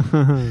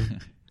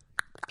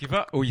 Give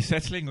up, or are you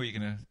settling, or are you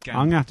going to... I'm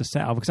going to have to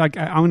settle, because I'm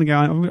going to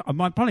go... I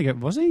might probably go,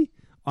 was he?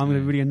 I'm going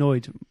to be really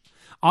annoyed.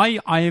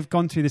 I have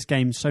gone through this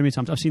game so many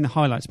times. I've seen the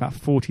highlights about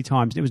 40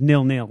 times. It was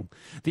 0-0.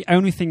 The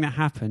only thing that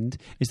happened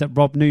is that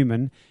Rob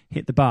Newman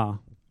hit the bar.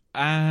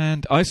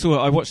 And I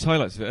watched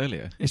highlights of it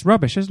earlier. It's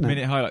rubbish, isn't it?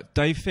 Minute highlight.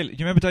 Dave Phillips.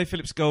 Do you remember Dave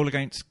Phillips' goal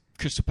against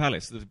Crystal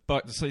Palace, the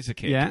scissor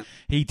kick? Yeah.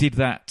 He did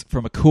that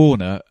from a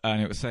corner,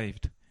 and it was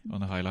saved on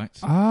the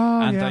highlights. Oh,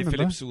 and yeah, Dave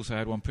Phillips also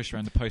had one push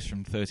around the post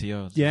from 30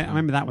 yards. Yeah, I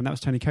remember that one. That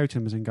was Tony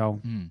Coton was in goal.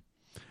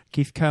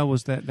 Keith Curle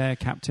was their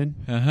captain.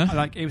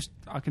 It was.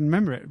 I can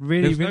remember it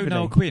really. There was vividly. no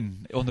Noel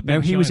Quinn on the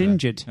bench. No, he was either.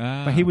 injured,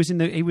 but he was in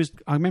the. He was.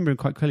 I remember him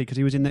quite clearly because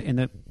he was in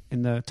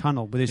the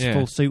tunnel with his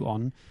full suit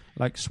on,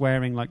 like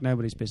swearing like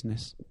nobody's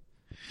business.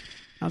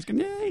 I was going,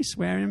 yeah, he's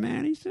swearing,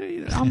 man.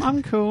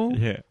 I'm cool.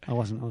 Yeah, I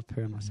wasn't. I was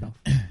pooing myself.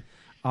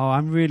 Oh,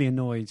 I'm really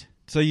annoyed.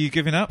 So you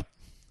giving up?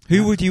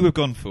 Who would you have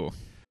gone for?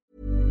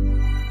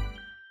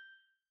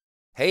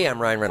 Hey, I'm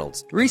Ryan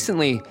Reynolds.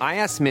 Recently, I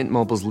asked Mint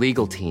Mobile's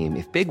legal team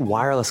if big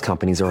wireless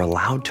companies are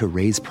allowed to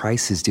raise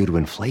prices due to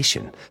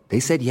inflation. They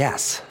said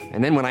yes.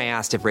 And then when I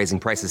asked if raising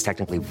prices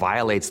technically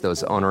violates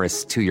those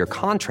onerous 2-year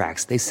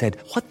contracts, they said,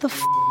 what the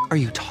f*** are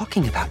you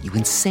talking about, you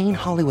insane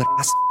Hollywood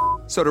ass f-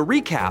 So to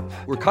recap,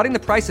 we're cutting the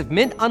price of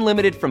Mint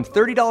Unlimited from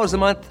 $30 a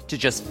month to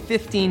just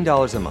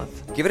 $15 a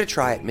month. Give it a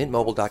try at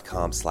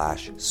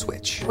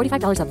mintmobile.com/switch.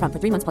 $45 up front for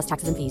 3 months plus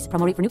taxes and fees.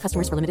 Promo rate for new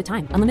customers for limited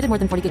time. Unlimited more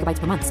than 40 gigabytes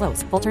per month.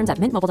 Slows full terms at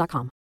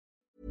mintmobile.com.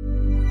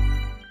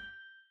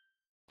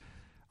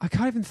 I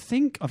can't even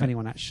think of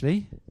anyone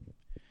actually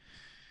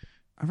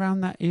around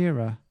that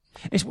era.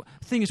 The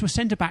thing is, with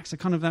centre-backs are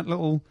kind of that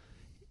little...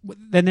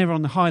 They're never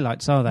on the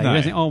highlights, are they? No. You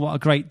don't think, oh, what a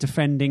great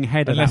defending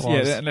header that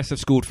was. Yeah, unless they've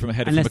scored from a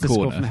header unless from a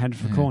corner. Scored from a header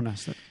from a corner.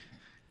 So,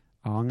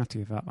 I'm going to have to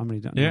give up. I'm really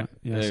done.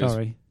 Yeah,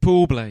 sorry.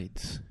 Paul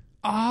Blades.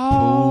 Oh,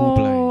 Paul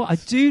Blades. I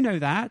do know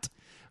that.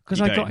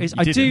 Because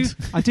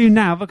I do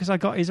now because I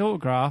got his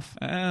autograph.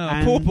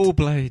 Oh, poor Paul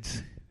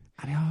Blades.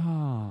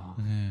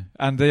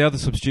 And the other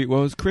substitute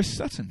was Chris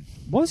Sutton.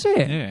 Was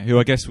it? Yeah, who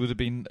I guess would have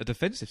been a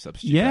defensive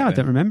substitute. Yeah, I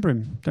don't remember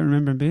him. Don't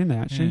remember him being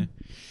there, actually. Yeah.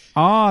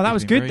 Oh, that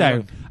was good, though.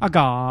 Young. I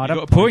got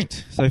a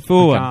point. So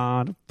 4-1. I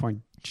got a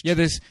point. Yeah,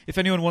 if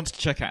anyone wants to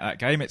check out that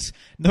game, it was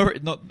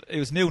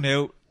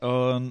 0-0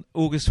 on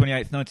August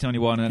 28th,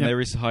 1991, and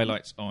there is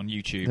highlights on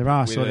YouTube. There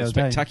are, with a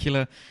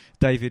spectacular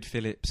David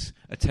Phillips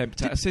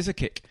attempt at a scissor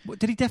kick.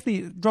 Did he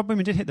definitely... Rob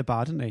Newman did hit the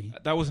bar, didn't he?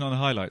 That wasn't on the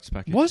highlights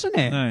package. Wasn't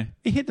it? No.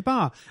 He hit the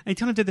bar, and he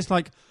kind of did this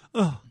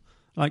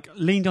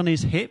leaned on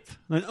his hip,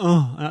 and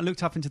I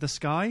looked up into the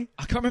sky.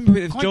 I can't remember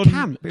if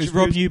it was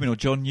Rob Newman or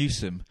John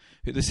Newsom.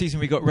 The season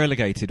we got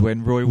relegated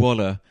when Roy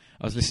Waller...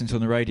 I was listening to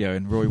on the radio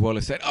and Roy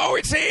Waller said, "Oh,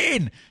 it's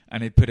in!"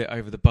 And he'd put it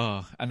over the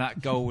bar. And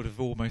that goal would have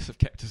almost have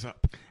kept us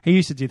up. He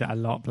used to do that a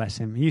lot, bless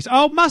him. He used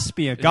to, must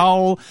be a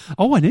goal.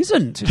 Oh, and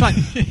isn't. It's like,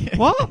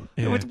 what?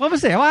 Yeah. What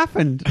was it? What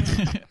happened?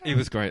 He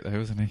was great though,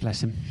 wasn't he?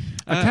 Bless him.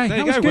 Okay, there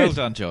you go. Good. Well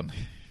done, John.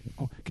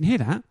 Oh, can you hear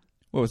that?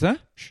 What was that?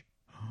 Shh.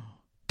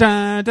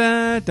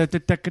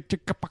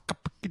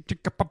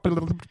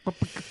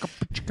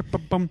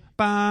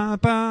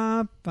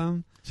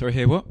 Sorry,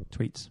 hear what?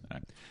 Tweets.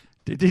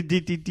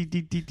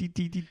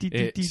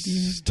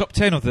 It's top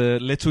 10 of the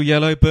Little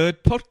Yellow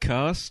Bird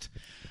podcast.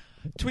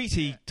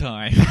 Tweety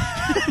time.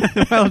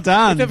 Well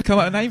done. We've never come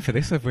up with a name for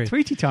this, have we?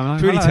 Tweety time.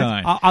 Tweety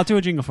time. I'll do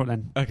a jingle for it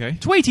then. Okay.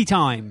 Tweety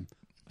time.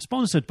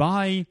 Sponsored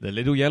by... The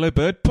Little Yellow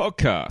Bird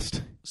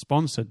podcast.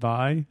 Sponsored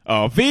by...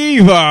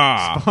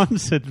 Aviva!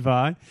 Sponsored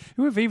by...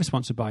 Who are Aviva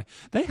sponsored by?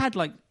 They had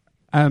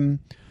an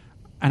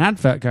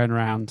advert going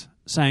around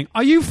saying,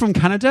 "Are you from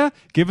Canada?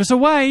 Give us a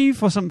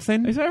wave," or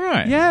something. Is that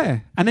right? Yeah.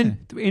 And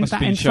then in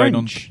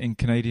French, in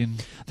Canadian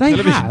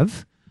television.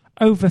 Have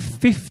over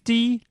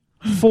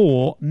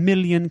 54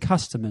 million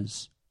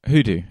customers.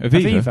 Who do?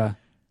 Aviva?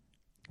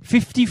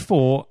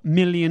 54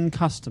 million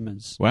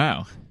customers.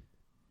 Wow.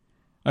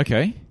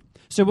 Okay.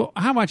 So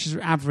how much is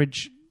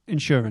average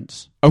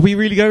insurance? Are we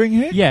really going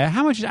here? Yeah.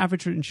 How much is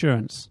average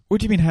insurance?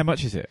 What do you mean, how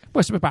much is it?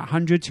 Well, it's about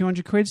 100,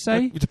 200 quid,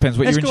 say. It depends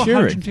what you're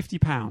insuring.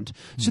 £150.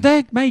 So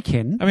they're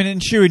making... I mean,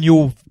 insuring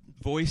your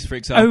voice, for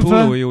example,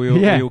 or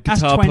your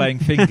guitar-playing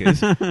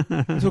fingers.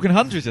 We're talking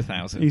hundreds of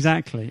thousands.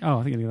 Exactly. Oh,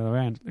 I think it's the other way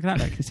around. Look at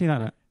that. Can you see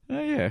that?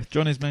 Oh, yeah.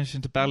 John has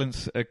managed to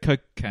balance a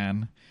Coke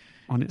can...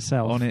 on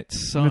itself. On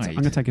its side. I'm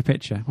going to take a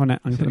picture. I'm going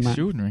to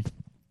extraordinary.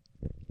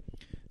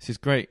 This is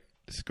great.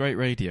 This is great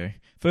radio.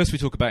 First we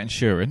talk about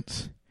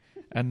insurance...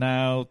 And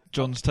now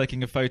John's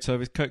taking a photo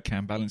of his Coke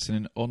can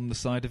balancing on the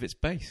side of its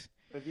base.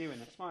 Reviewing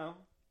it. Smile.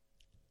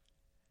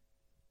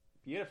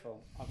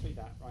 Beautiful. I'll tweet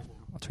that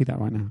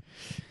right now.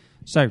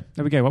 So,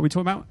 there we go. What are we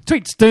talking about?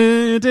 Tweets.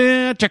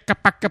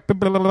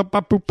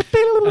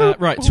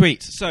 Right,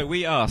 tweets. So,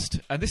 we asked,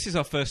 and this is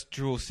our first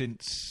draw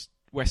since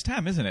West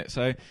Ham, isn't it?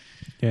 So,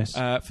 yes.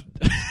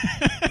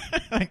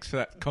 Thanks for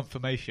that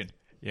confirmation.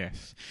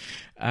 Yes.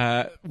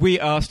 We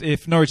asked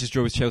if Norwich's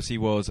draw with Chelsea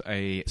was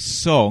a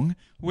song.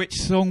 Which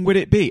song would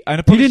it be?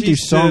 And you didn't do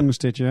songs,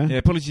 did you? Yeah,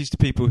 apologies to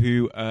people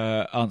who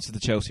answered the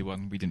Chelsea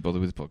one. We didn't bother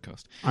with the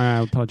podcast. I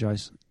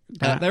apologise.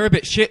 They're a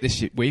bit shit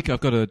this week, I've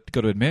got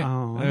to admit.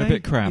 They're a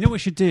bit crap. You know what we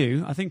should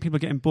do? I think people are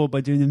getting bored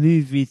by doing the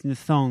movies and the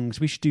songs.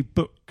 We should do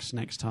books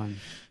next time.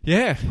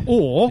 Yeah.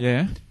 Or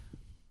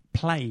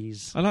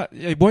plays.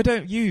 Why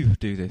don't you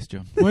do this,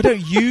 John? Why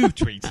don't you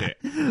tweet it?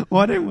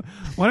 Why don't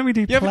we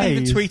do plays? You haven't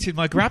even tweeted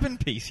my Graben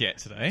piece yet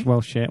today.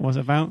 Well, shit. What's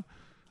it about?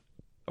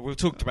 We'll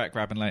talk about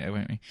Graben later,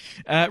 won't we?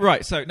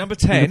 Right, so number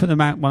 10. Put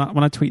them out,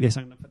 when I tweet this,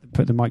 I'm going to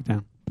put the mic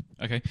down.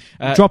 Okay.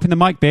 Dropping the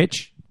mic,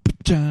 bitch.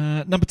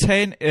 Number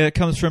 10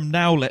 comes from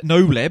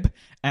Noleb,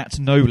 at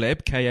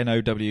Noleb,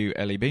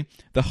 Knowleb.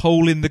 The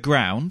Hole in the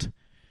Ground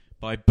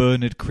by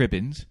Bernard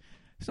Cribbins.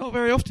 It's not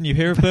very often you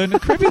hear of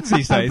Bernard Cribbins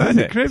these days, is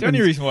it? It's the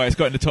only reason why it's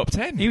got in the top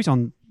 10. He was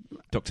on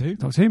Doctor Who.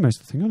 Doctor Who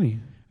most of the thing, wasn't he?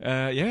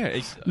 Yeah.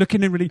 He's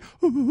looking in really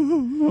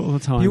all the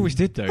time. He always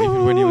did, though,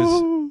 even when he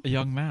was a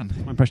young man.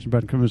 My impression of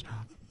Bernard Cribbins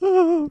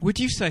was... Would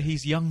you say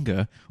he's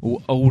younger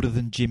or older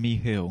than Jimmy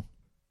Hill?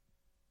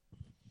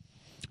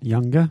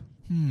 Younger?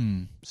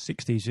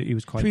 60s, he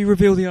was quite... Can we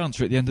reveal the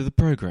answer at the end of the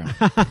programme?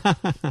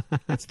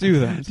 Let's do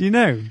that. Do you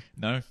know?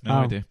 No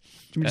idea. Do you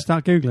want me to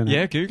start Googling it?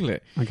 Yeah, Google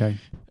it. Okay.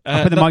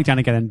 I'll put the mic down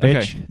again then,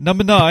 bitch. Okay.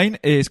 Number 9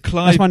 is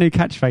Clive... That's my new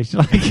catchphrase.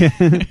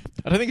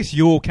 I don't think it's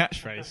your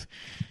catchphrase.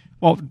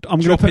 Well,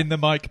 Drop in the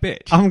mic,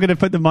 bitch. I'm going to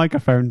put the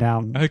microphone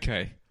down.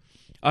 Okay.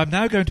 I'm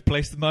now going to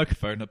place the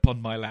microphone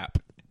upon my lap.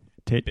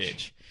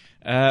 Bitch.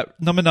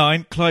 Number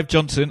 9, Clive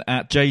Johnson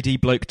at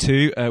JD Bloke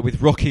 2 with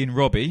Rocky and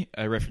Robbie,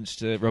 a reference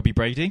to Robbie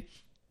Brady.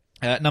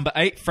 Number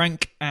 8,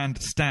 Frank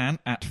and Stan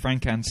at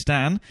Frank and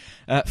Stan.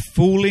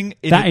 Falling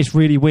in... That is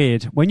really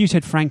weird. When you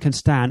said Frank and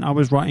Stan, I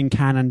was writing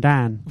Can and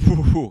Dan.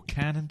 Ooh,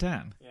 Can and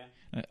Dan?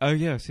 Yeah. Oh,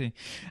 yeah, I see.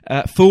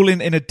 Falling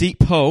in a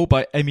Deep Hole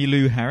by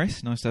Emmylou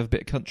Harris. Nice to have a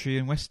bit of country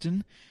and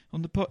western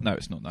on the pot. No,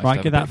 it's not nice to have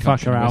get a that bit of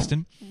country fucker and out.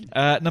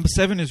 Western. Number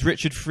 7 is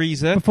Richard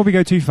Freezer. Before we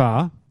go too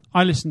far,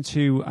 I listened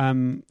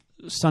to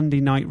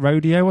Sunday Night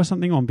Rodeo or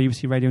something on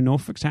BBC Radio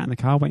Norfolk, sat in the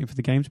car waiting for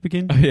the game to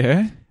begin. Oh,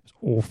 yeah? It was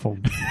awful.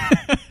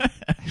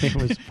 It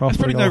was That's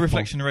probably no awful.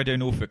 reflection on Radio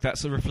Norfolk.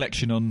 That's a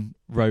reflection on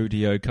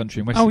rodeo,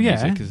 country and western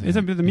music, isn't it?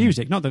 It's the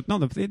music, not the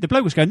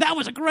bloke was going, that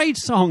was a great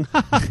song.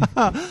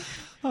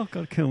 Oh,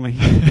 God, kill me.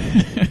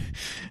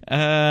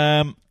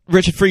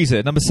 Richard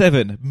Freezer, number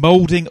 7,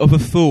 Moulding of a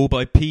Fool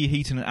by P.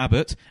 Heaton and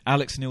Abbott.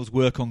 Alex Neil's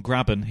work on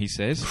Graben, he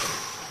says.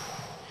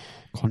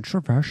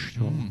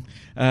 Controversial.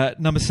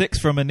 Number 6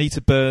 from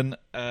Anita Byrne.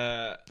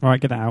 Right,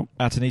 get that out.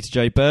 At Anita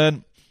J.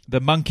 Byrne. The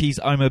Monkees,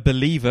 I'm a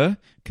Believer,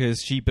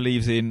 because she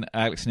believes in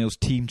Alex Neil's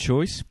team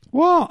choice.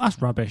 What?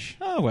 That's rubbish.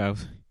 Oh, well.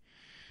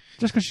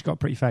 Just because she's got a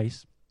pretty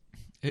face.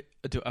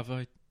 Have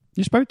I?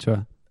 You spoke to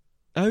her.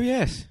 Oh,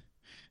 yes.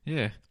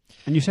 Yeah.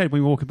 And you said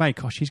when we walk away,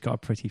 gosh, she's got a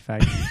pretty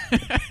face.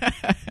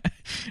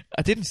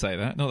 I didn't say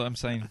that. Not that I'm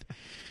saying...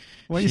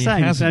 What are you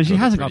saying? She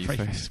hasn't got a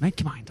pretty face.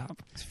 Make your mind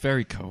up. It's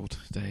very cold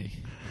today.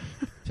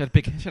 She had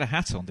a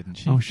hat on, didn't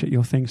she? Oh, shit,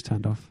 your thing's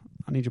turned off.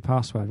 I need your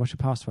password. What's your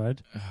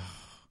password?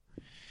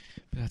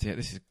 Bloody hell,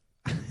 this is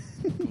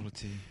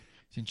quality.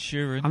 It's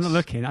insurance. I'm not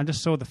looking. I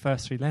just saw the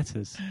first 3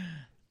 letters.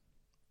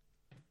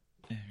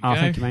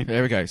 Thank you, mate.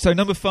 There we go. So,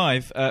 number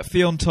 5,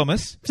 Fionn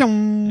Thomas. Yeah,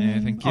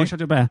 thank you. Oh, should I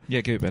do it better?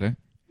 Yeah, do it better.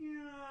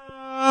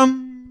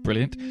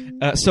 Brilliant.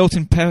 Salt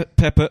and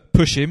Pepper,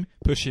 Push Him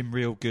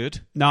real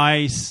good.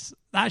 Nice.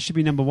 That should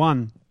be number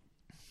 1.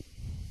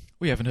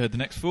 We haven't heard the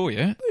next 4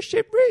 yet. Push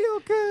Him real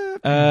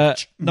good.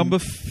 Number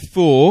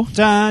 4.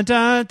 Da,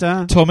 da,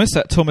 da. Thomas,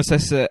 at Thomas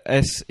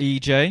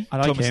S-E-J. I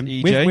like Thomas him.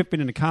 E-J. We've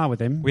been in the car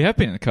with him. We have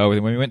been in the car with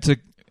him when we went to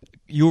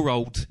your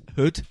old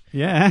hood.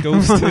 Yeah.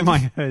 Galston. My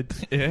hood.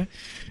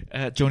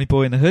 Yeah. Johnny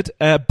Boy in the Hood.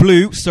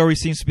 Blue, sorry,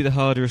 seems to be the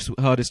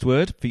hardest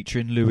word,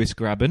 featuring Lewis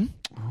Graben.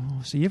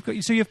 Oh, so you've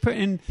put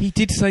in... He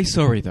did say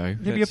sorry, though.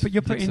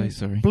 You're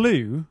putting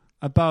Blue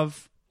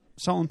above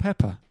Salt and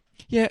Pepper.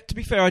 Yeah, to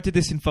be fair, I did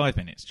this in 5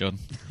 minutes, John.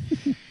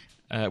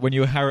 When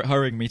you were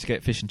hurrying me to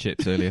get fish and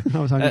chips earlier. I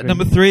was hungry.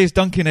 Number 3 is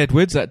Duncan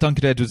Edwards. At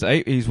Duncan Edwards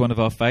 8, he's one of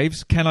our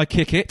faves. Can I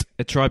Kick It?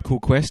 A Tribe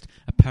Called Quest.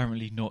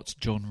 Apparently not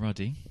John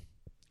Ruddy.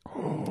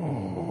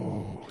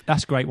 Oh,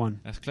 that's a great one.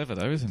 That's clever,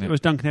 though, isn't it? It was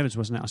Duncan Edwards,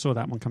 wasn't it? I saw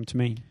that one come to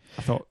me.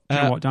 I thought, do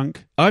you know what,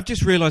 Dunk? I've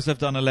just realised I've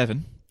done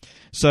 11.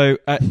 So,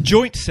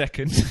 joint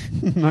second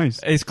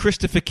nice. is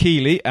Christopher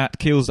Keeley at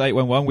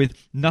Keels811 with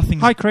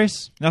Nothing's... Hi,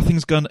 Chris.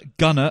 Nothing's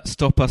Gonna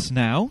Stop Us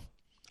Now.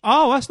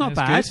 Oh, that's not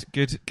bad.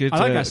 Good. I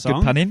like that song.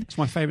 Good punning. It's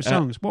my favourite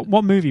songs.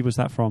 What movie was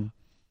that from?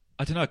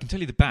 I don't know. I can tell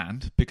you the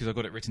band because I've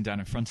got it written down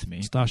in front of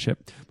me.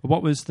 Starship. But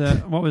what was the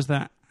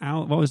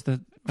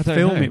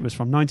film it was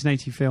from?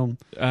 1980 film.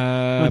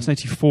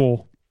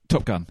 1984.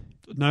 Top Gun.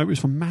 No, it was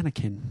from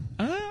Mannequin.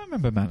 I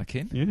remember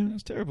Mannequin. Yeah.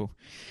 That's terrible.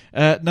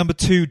 Number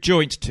 2,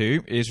 joint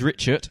 2, is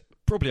Richard.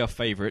 Probably our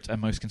favourite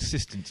and most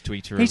consistent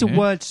tweeter. He's a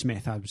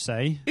wordsmith, I would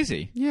say. Is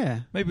he?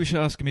 Yeah. Maybe we should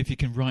ask him if he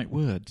can write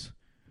words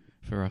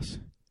for us.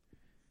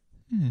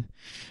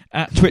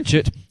 At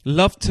Twitchett,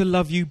 love to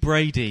love you,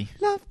 Brady.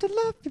 Love to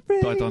love you,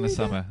 Brady. By Donna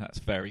Summer. That's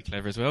very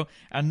clever as well.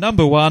 And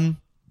number 1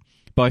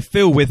 by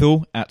Phil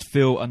Withell at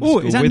Phil_Withell. Oh,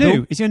 is that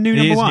new? Is he a new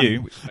number 1? He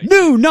is new.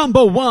 New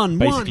number 1.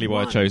 Basically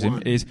why I chose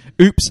him is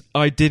Oops,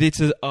 I Did It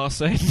at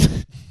Arsene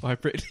by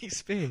Britney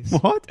Spears.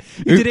 What?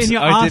 You did it in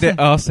your I did it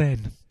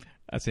Arsene.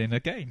 As in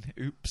again.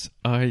 Oops,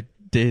 I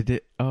did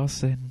it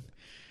Arsene.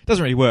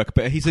 Doesn't really work,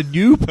 but he's a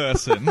new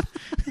person.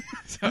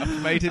 So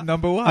I've made him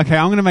number 1. Okay,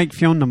 I'm going to make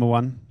Fionn number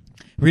 1.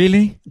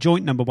 Really?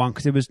 Joint number 1,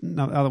 because it was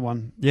the other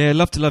one. Yeah,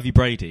 love to love you,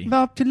 Brady.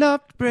 Love to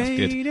love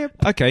Brady. That's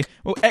good. Okay,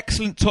 well,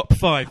 excellent top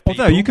 5 people.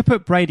 Although, you could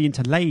put Brady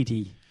into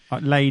lady.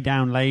 Like lay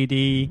down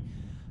lady,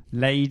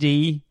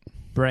 Brady.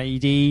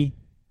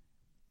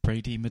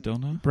 Brady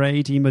Madonna?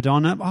 Brady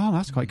Madonna. Oh,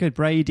 that's quite good.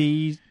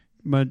 Brady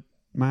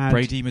Mad.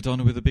 Brady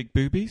Madonna with the big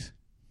boobies?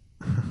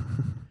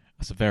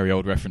 That's a very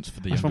old reference for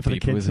the younger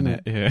people, isn't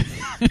it? Yeah.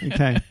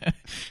 Okay.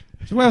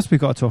 So what else have we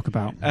got to talk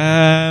about?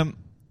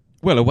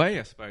 Well, away,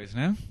 I suppose,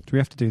 now. Do we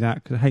have to do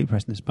that? Because I hate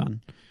pressing this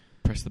button.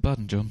 Press the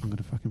button, John. I'm going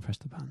to fucking press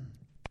the button.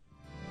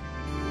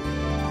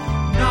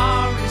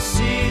 Norwich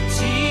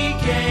City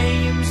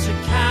Games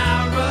at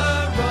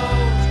Carrow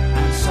Road,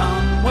 and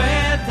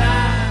somewhere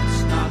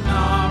that's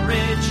not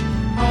Norwich,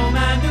 home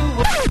and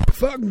away.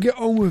 Fucking get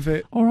on with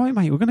it. All right,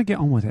 mate, we're going to get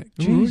on with it.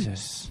 Ooh.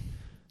 Jesus.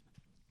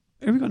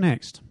 Who have we got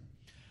next?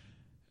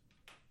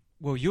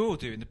 Well, you're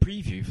doing the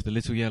preview for the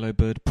Little Yellow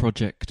Bird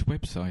Project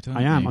website,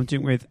 aren't you? I am. I'm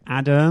doing it with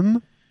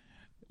Adam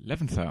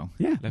Leventhal.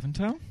 Yeah.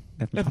 Leventhal,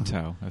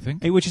 I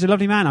think. Which is a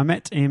lovely man. I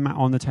met him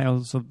on the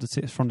Tales of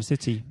from the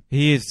City.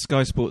 He is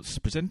Sky Sports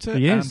presenter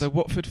and a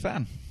Watford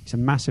fan. He's a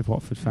massive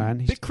Watford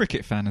fan. He's big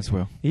cricket fan as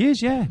well. He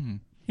is, yeah.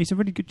 He's a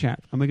really good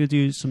chap. And we're going to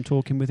do some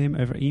talking with him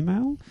over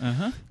email.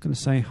 Going to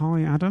say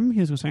hi, Adam.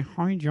 He's going to say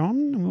hi, John.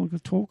 And we're going to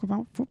talk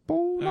about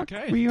football like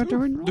we are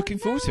doing right Looking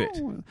forward to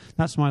it.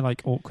 That's my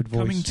awkward voice.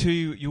 Coming to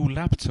your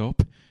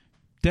laptop,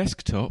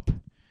 desktop,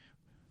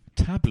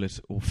 tablet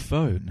or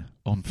phone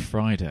on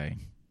Friday.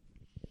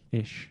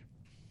 Ish.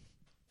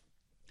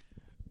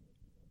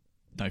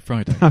 No,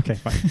 Friday. Okay,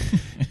 fine.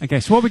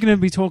 Okay, so what we're going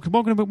to be talking...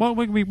 What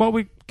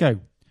we go?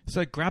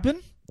 So,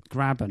 Graben?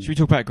 Graben. Should we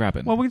talk about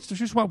Graben? Well, we're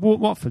just about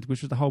Watford,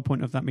 which was the whole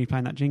point of me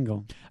playing that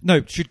jingle.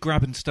 No, should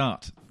Graben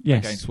start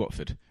against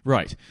Watford?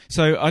 Right.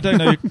 So, I don't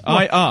know.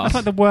 I asked...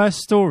 That's like the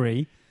worst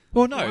story.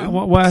 Well, no.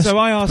 Worst so,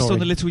 I asked story? on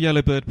the Little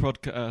Yellow Bird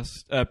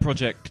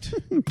project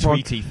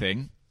tweety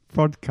thing...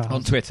 Podcast.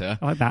 On Twitter.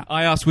 I like that.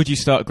 I asked, would you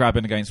start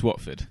Graben against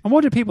Watford? And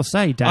what did people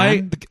say,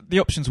 Dan? The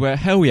options were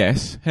hell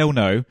yes, hell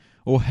no,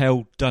 or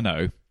hell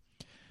dunno.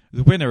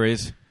 The winner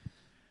is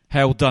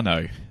hell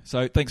dunno.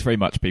 So thanks very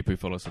much, people who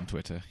follow us on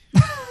Twitter.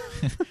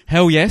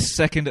 Hell yes,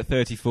 second at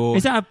 34.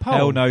 Is that a poll?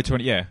 Hell no,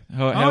 20. Yeah.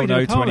 Hell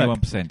no,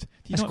 21%. Did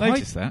you not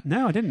notice that?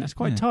 No, I didn't. That's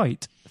quite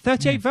tight.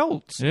 38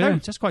 votes.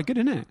 That's quite good,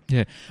 isn't it?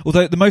 Yeah.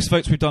 Although the most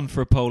votes we've done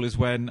for a poll is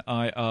when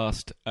I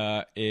asked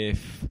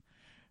if...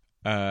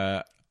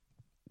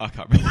 I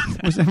can't remember.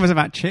 Was it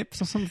about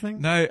chips or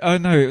something? No,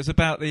 it was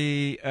about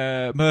the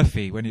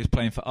Murphy when he was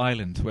playing for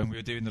Ireland, when we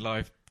were doing the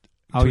live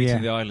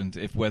tweeting the Ireland,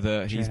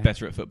 whether he's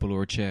better at football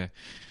or a chair,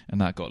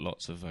 and that got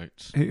lots of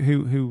votes.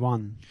 Who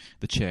won?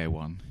 The chair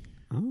won.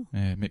 Oh.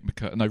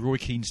 Roy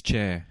Keane's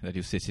chair that he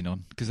was sitting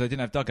on, because they didn't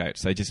have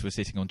dugouts, they just were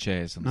sitting on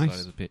chairs on the side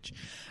of the pitch.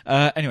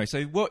 Anyway,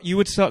 so what, you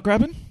would start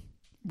Graben?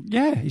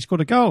 Yeah, he scored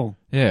a goal.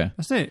 Yeah.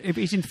 That's it. If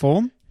he's in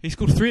form. He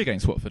scored 3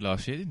 against Watford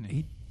last year, didn't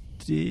he?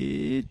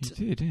 He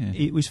did,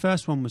 yeah. His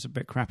first one was a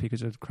bit crappy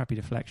because of crappy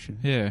deflection.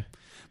 Yeah.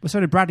 But so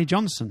did Bradley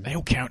Johnson. They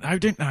all count now,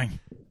 don't they? I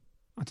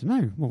don't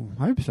know. Well,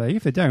 I hope so.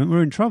 If they don't,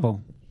 we're in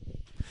trouble.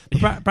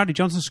 But Bradley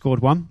Johnson scored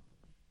one.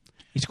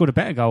 He scored a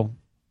better goal.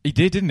 He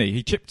did, didn't he?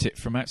 He chipped it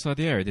from outside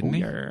the area, didn't he?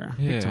 Yeah.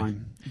 Big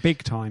time.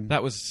 Big time.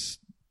 That was...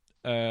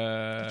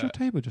 did your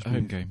table just a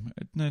home move? game.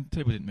 No, the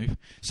table didn't move.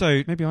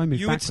 So maybe I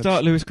moved you backwards. Would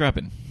start Lewis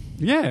Graben?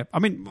 Yeah, I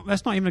mean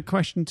that's not even a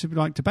question to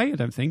debate. I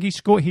don't think he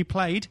scored. He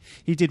played.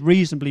 He did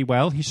reasonably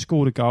well. He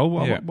scored a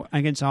goal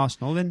against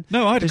Arsenal. Then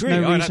no, I'd agree.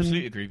 No I'd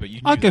absolutely agree. But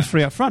you, I'd go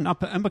 3 up front. I'd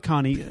put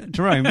Mbakani,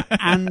 Jerome,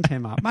 and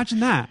him up. Imagine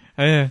that.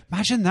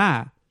 Imagine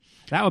that.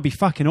 That would be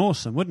fucking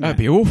awesome, wouldn't it? That'd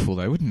be awful,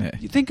 though, wouldn't it?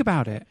 You think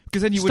about it.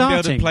 Because then you wouldn't be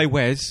able to play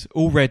Wes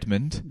or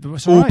Redmond or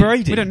right.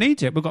 Brady. We don't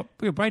need it. We've got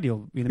Brady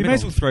in the middle. We may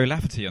as well throw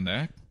Lafferty on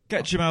there.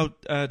 Get Jamal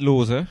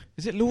Loza.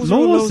 Is it Loza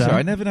or Loza?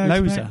 I never know.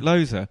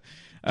 Loza.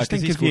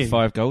 Because he scored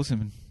 5 goals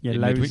in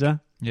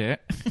Loza. Yeah.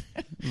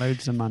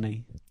 Loads of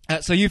money.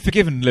 So you've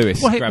forgiven Lewis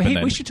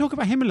Graben, we should talk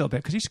about him a little bit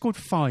because he scored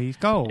 5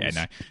 goals.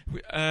 Yeah,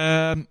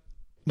 no.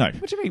 No.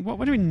 What do you mean? What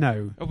do you mean,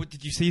 no? Oh,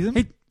 did you see them?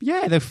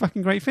 They're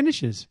fucking great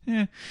finishes.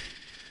 Yeah.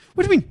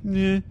 What do you mean?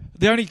 Yeah.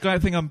 The only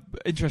thing I'm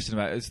interested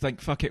about is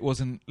fuck it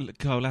wasn't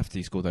Carl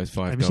Lafferty scored those 5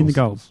 goals. Have you seen the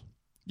goals?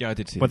 Yeah, I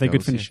did see. Were they goals,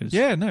 good finishes?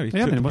 Yeah, no, he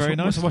took them very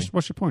nicely.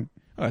 What's your point?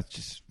 Oh, it's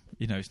just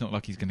it's not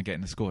like he's going to get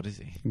in the squad, is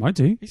he? He might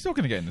do. He's not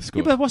going to get in the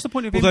squad. Yeah, but what's the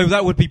point of him? Although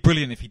that would be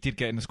brilliant if he did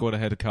get in the squad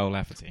ahead of Carl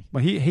Lafferty.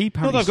 Well, he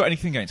apparently... Not that I've got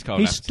anything against Carl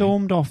Lafferty. He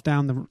stormed off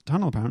down the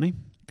tunnel, apparently.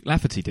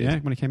 Lafferty did? Yeah,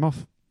 when he came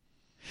off.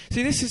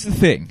 See, this is the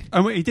thing.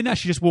 And he didn't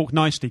actually just walk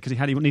nicely because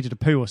he needed a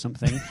poo or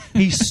something.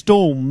 He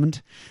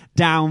stormed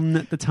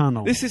down the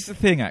tunnel. This is the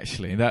thing,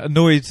 actually, that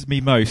annoys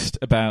me most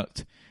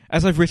about,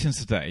 as I've written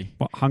today,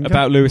 hunger?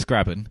 About Lewis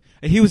Grabban.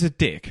 He was a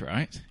dick,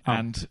 right? Oh,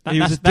 and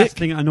that's the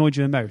thing that annoyed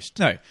you the most.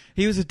 No,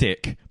 he was a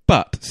dick.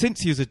 But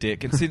since he was a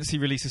dick, and since he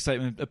released a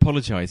statement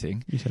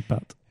apologising, you said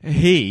but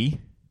he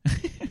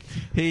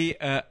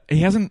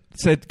hasn't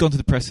gone to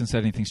the press and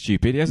said anything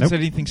stupid. He hasn't said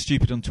anything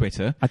stupid on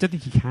Twitter. I don't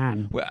think he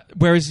can.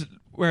 Whereas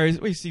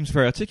he seems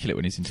very articulate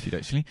when he's interviewed,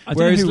 actually.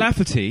 Whereas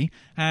Lafferty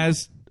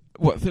has,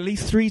 at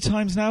least 3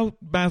 times now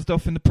mouthed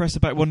off in the press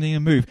about wanting a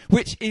move,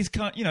 which is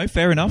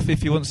fair enough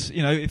if he wants,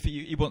 if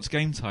he wants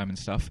game time and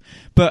stuff.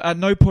 But at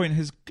no point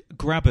has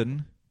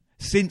Grabban,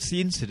 since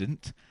the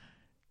incident,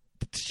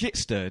 shit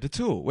stirred at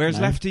all. Whereas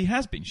Lafferty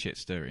has been shit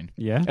stirring.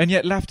 Yeah. And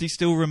yet Lafferty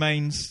still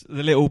remains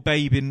the little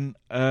babe in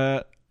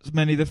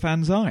many of the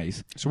fans'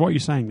 eyes. So what are you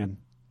saying then?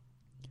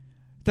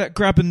 That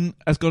Grabban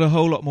has got a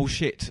whole lot more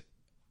shit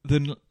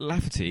than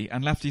Lafferty,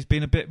 and Lafferty's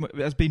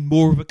has been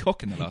more of a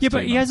cock in the last 2 months.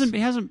 But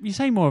he hasn't. You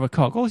say more of a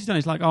cock. All he's done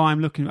is like,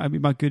 I'm looking. I'd be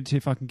good to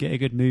if I can get a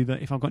good move.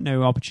 If I've got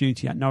no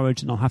opportunity at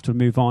Norwich, and I'll have to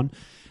move on,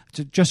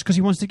 just because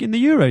he wants to get in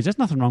the Euros. There's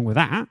nothing wrong with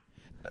that.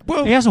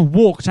 Well, he hasn't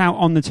walked out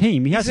on the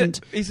team. He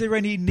hasn't. Is there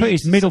any need put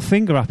his middle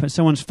finger up at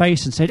someone's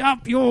face and said,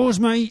 "Up yours,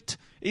 mate"?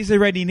 Is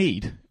there any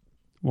need?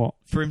 What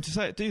for him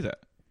to do that?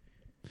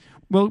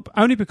 Well,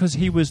 only because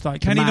he was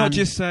like. Can he not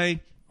just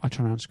say? I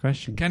try to answer the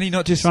question. Can he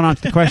not just try to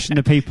answer the question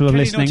to people who are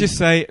listening? Can he not just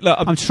say, "Look,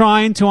 I'm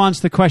trying to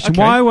answer the question.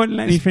 Okay. Why won't you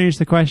let me finish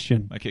the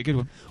question?" Okay, good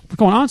one.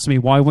 Go on, answer me.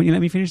 Why won't you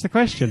let me finish the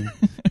question?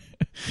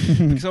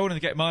 Because I wanted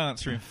to get my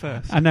answer in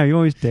first. I know you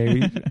always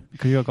do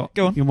because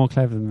you're more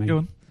clever than me.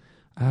 Go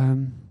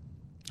on.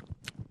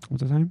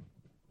 What was I saying?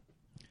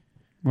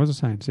 What was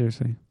I saying?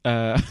 Seriously.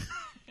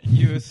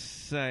 You were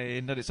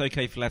saying that it's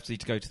okay for Lafferty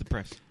to go to the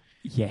press.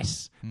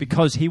 Yes,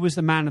 because he was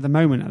the man of the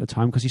moment at the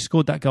time because he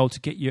scored that goal to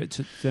get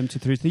them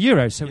through to the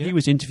Euros. So he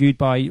was interviewed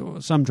by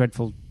some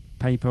dreadful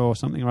paper or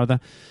something or other.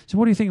 So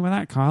what do you think about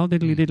that, Kyle?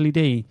 Diddly diddly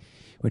dee.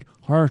 With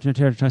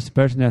the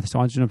person there, so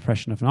I was an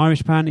impression of an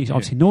Irish man. He's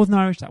obviously Northern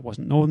Irish. That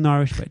wasn't Northern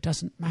Irish, but it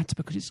doesn't matter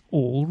because it's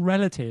all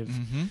relative.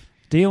 Mm-hmm.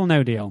 Deal,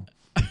 no deal.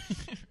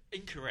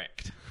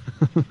 Incorrect.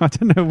 I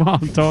don't know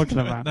what I'm talking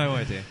about. No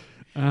idea.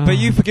 But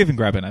you've forgiven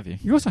Grabban, have you?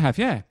 You also have,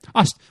 yeah.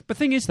 But the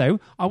thing is, though,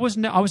 I was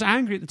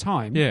angry at the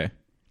time. Yeah.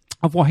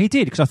 Of what he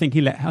did because I think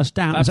he let us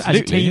down as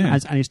a team,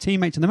 and his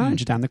teammates and the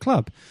manager down the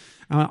club.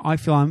 I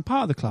feel I'm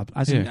part of the club,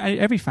 as in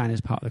every fan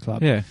is part of the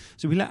club. Yeah.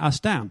 So we let us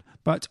down.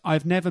 But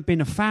I've never been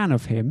a fan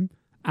of him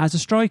as a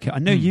striker. I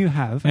know you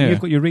have, and you've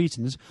got your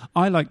reasons.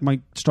 I like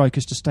my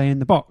strikers to stay in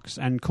the box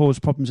and cause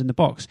problems in the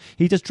box.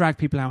 He does drag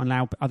people out and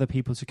allow other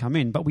people to come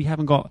in, but we've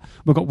got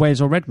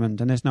Wes or Redmond,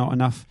 and there's not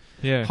enough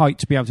height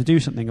to be able to do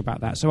something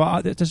about that.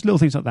 So there's little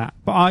things like that.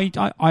 But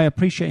I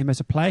appreciate him as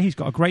a player. He's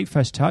got a great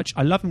first touch.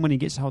 I love him when he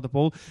gets to hold the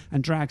ball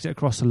and drags it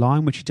across the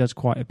line, which he does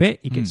quite a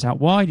bit. He gets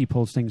out wide. He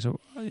pulls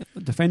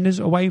defenders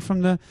away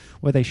from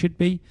where they should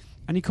be,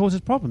 and he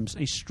causes problems.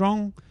 He's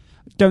strong.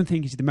 Don't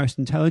think he's the most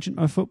intelligent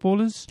of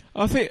footballers.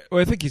 I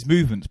think his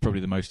movement's probably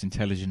the most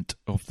intelligent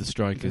of the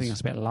strikers. I think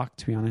that's a bit of luck,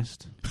 to be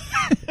honest.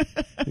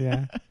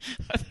 Yeah.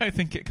 I don't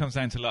think it comes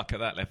down to luck at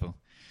that level.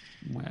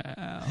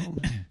 Well,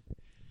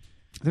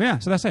 yeah.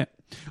 So that's it.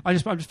 I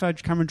just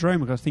preferred Cameron Jerome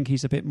because I think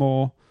he's a bit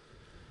more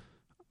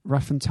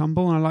rough and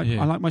tumble, and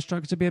I like my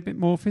strikers to be a bit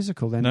more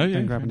physical than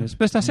Grabban is.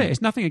 But that's it.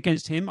 It's nothing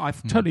against him.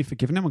 I've totally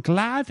forgiven him. I'm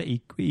glad that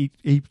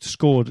he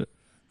scored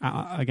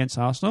against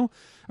Arsenal.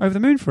 Over the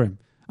moon for him.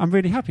 I'm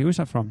really happy. Who's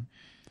that from?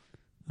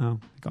 Oh,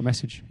 I got a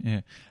message.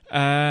 Yeah.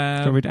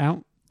 Can I read it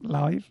out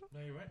live? No,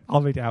 you won't.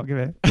 I'll read it out. Give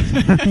it.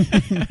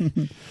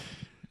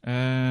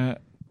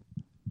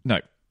 No.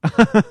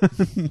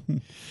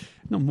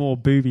 Not more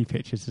booby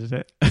pictures, is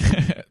it?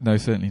 No,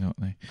 certainly not.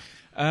 No.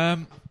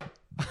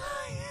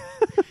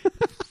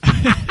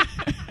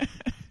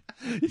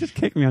 You just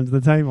kicked me under the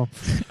table.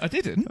 I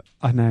didn't.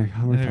 I know.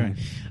 I'm okay.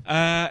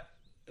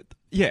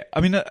 Yeah,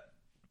 I mean,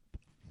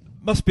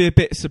 must be a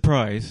bit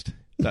surprised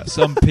that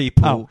some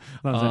people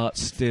are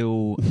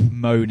still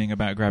moaning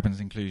about Grabban's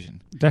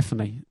inclusion.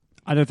 Definitely.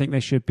 I don't think they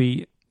should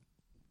be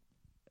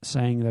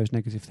saying those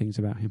negative things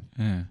about him.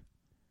 Yeah.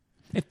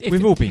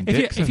 We've all been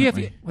dicks, haven't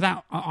we?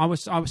 I would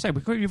say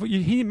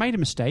he made a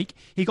mistake.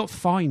 He got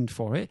fined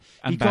for it.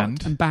 And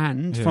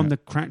banned from the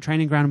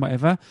training ground and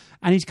whatever.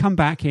 And he's come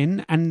back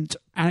in, and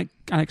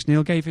Alex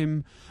Neil gave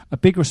him a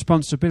big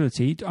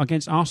responsibility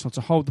against Arsenal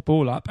to hold the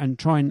ball up and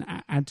try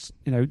and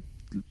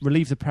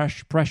relieve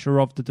the pressure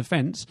of the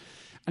defence.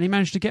 And he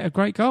managed to get a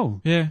great goal.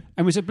 Yeah.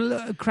 And it was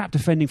a crap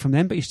defending from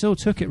them, but he still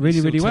took it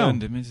really well.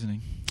 Turned him, isn't he?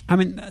 I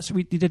mean,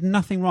 he did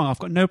nothing wrong. I've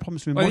got no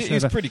problems with him whatsoever. He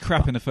was pretty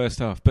crap in the first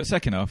half, but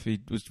second half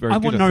he was very good. I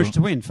want Norwich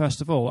to win,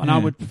 first of all, and I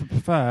would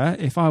prefer,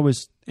 if I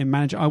was in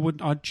manager,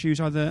 I'd choose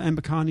either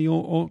Mbakani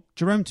or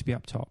Jerome to be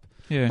up top.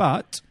 Yeah.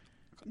 But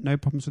no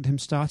problems with him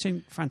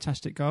starting.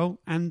 Fantastic goal,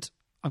 and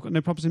I've got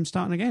no problems with him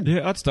starting again.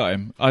 Yeah, I'd start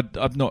him. I'm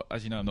not,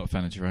 as you know, I'm not a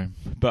fan of Jerome,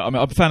 but I'm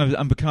a fan of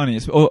Mbakani.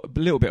 It's a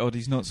little bit odd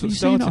he's not sort of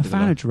started. You're not a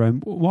fan of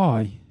Jerome.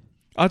 Why?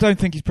 I don't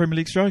think he's Premier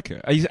League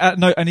striker. He's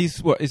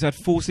he's had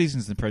 4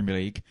 seasons in the Premier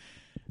League.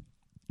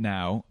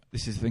 Now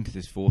this is, I think,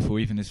 his 4th or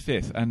even his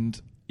 5th,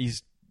 and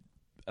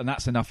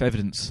that's enough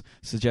evidence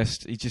to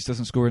suggest he just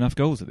doesn't score enough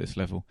goals at this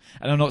level.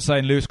 And I'm not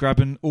saying Lewis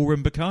Grabban or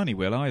Mbakani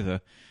will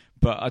either,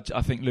 but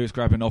I think Lewis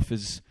Grabban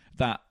offers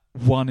that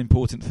one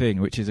important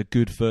thing, which is a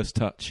good first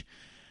touch.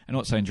 I'm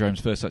not saying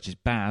Jerome's first touch is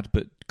bad,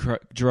 but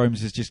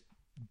Jerome's is just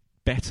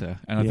better,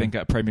 and I think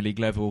at Premier League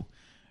level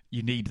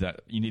you need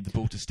that. You need the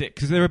ball to stick,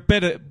 because there are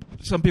better.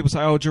 Some people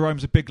say, "Oh,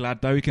 Jerome's a big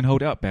lad, though he can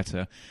hold it up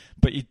better."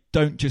 But you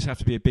don't just have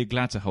to be a big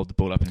lad to hold the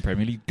ball up in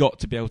Premier League. You've got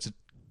to be able to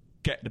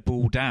get the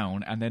ball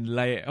down and then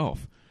lay it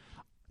off.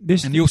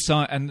 He's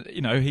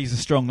a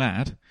strong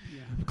lad. Yeah.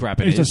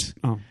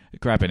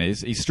 Grabban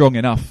is. He's strong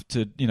enough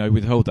to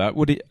withhold that.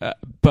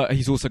 But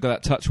he's also got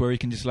that touch where he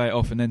can just lay it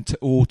off and then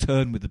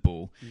turn with the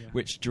ball,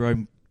 which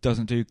Jerome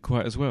doesn't do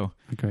quite as well.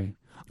 Okay.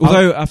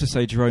 Although I have to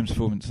say, Jerome's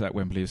performance at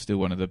Wembley is still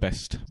one of the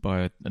best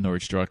by a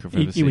Norwich striker I've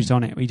ever seen. He was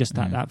on it. He just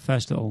that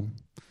first little.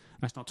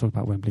 Let's not talk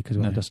about Wembley because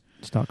we'll just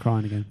start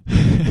crying again.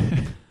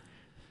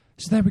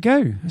 So there we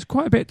go. There's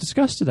quite a bit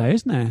discussed today,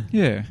 isn't there?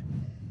 Yeah.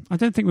 I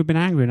don't think we've been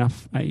angry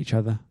enough at each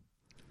other.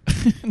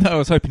 No, I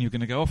was hoping you were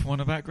going to go off one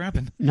about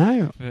Grabban.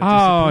 No.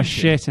 Oh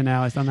shit! And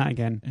now it's done that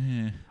again.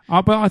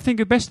 Yeah. But I think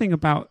the best thing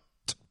about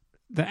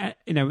the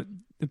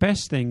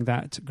best thing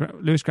that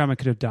Lewis Grabban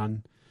could have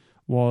done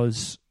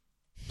was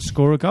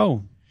score a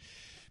goal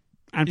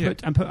and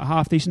put a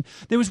half decent.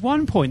 There was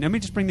one point. Let me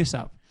just bring this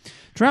up.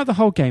 Throughout the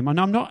whole game, and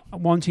I'm not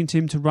wanting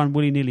him to run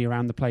willy-nilly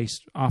around the place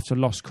after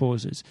lost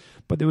causes,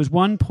 but there was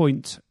one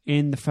point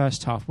in the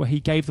first half where he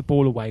gave the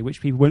ball away,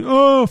 which people went,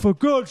 "Oh, for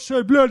God's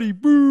sake, bloody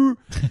boo,"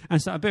 and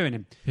started booing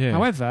him. Yeah.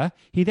 However,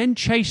 he then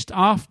chased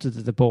after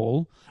the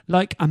ball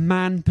like a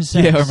man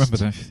possessed. Yeah, I remember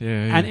that.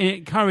 Yeah. And it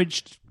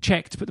encouraged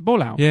Cech to put the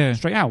ball out,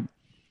 straight out.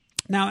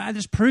 Now, that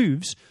just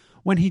proves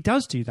when he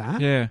does do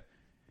that,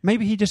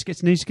 maybe he just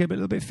needs to get a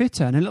little bit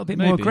fitter and a little bit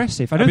more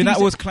aggressive. I mean,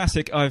 that was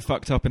classic. I've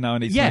fucked up and now I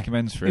need to make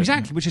amends for it.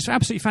 Exactly, which is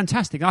absolutely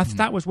fantastic. I thought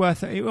that was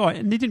worth it.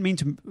 And he didn't mean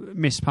to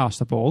miss past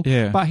the ball,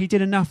 but he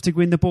did enough to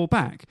win the ball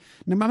back.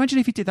 Now, imagine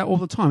if he did that all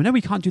the time. I know he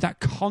can't do that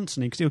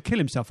constantly because he'll kill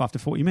himself after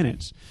 40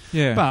 minutes.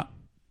 Yeah. But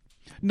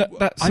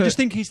I just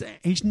think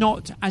he's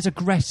not as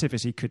aggressive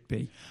as he could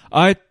be.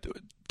 I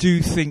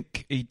do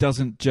think he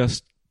doesn't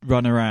just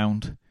run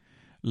around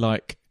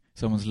like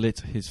someone's lit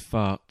his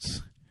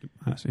farts.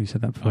 Actually, you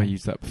said that before. I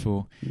used that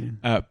before.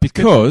 Yeah.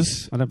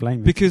 Because I don't blame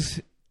you. Because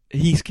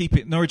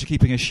Norwich are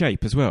keeping a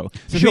shape as well.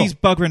 So if he's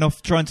buggering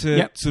off trying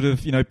to sort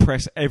of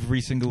press every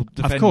single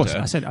defender, of course,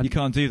 I said you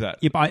can't do that.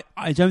 Yeah, but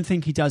I don't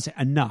think he does it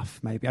enough.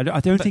 Maybe I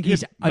don't think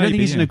he's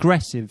an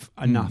aggressive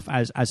enough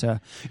as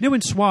a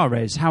when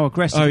Suarez, how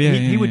aggressive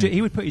he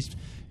would put his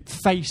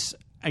face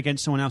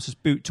against someone else's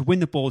boot to win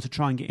the ball to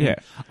try and get in.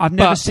 I've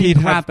never seen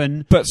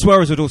Grabban. But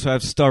Suarez would also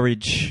have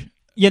Sturridge.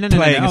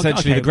 Playing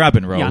essentially the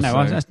Grabban role. Yeah,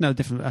 no, that's a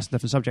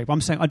different subject. But I'm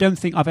saying I don't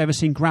think I've ever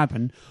seen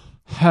Grabban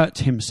hurt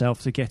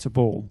himself to get a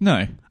ball.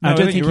 No, I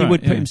don't think he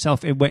would put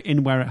himself in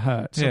where it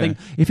hurts. I think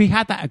if he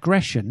had that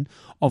aggression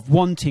of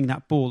wanting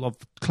that ball, of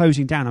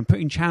closing down and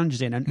putting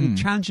challenges in and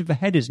challenging for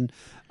headers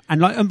and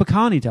like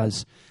Mbakani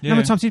does. How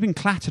many times he's been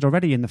clattered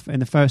already in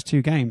the first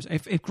 2 games?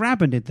 If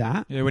Grabban did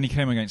that, when he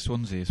came against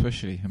Swansea,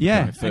 especially.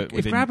 If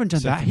Grabban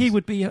did that, he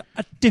would be a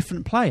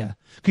different player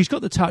because he's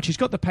got the touch, he's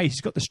got the pace,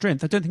 he's got the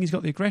strength. I don't think he's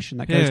got the aggression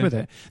that goes with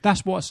it.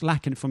 That's what's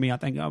lacking for me. I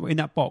think in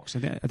that box,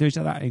 there's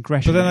that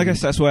aggression. But then I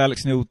guess that's why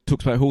Alex Neil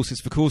talks about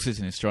horses for courses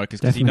in his strikers,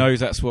 because he knows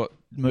that's what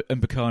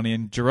Mbakani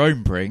and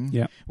Jerome bring.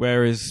 Yeah.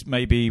 Whereas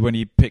maybe when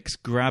he picks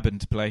Grabban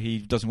to play, he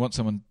doesn't want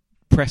someone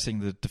pressing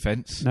the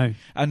defence. No.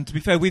 And to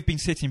be fair, we've been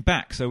sitting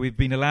back, so we've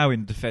been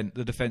allowing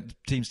the defence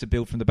teams to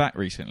build from the back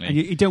recently. And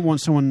you don't want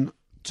someone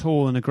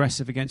tall and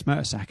aggressive against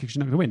Mertesacker because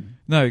you're not going to win.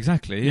 No,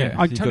 exactly. Yeah,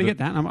 I totally get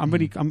that.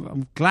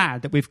 I'm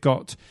glad that we've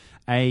got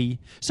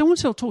someone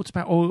still talked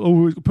about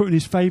putting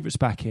his favourites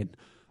back in.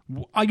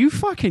 Are you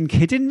fucking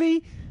kidding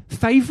me?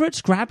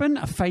 Favourites?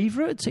 Grabban? A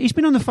favourite? He's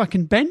been on the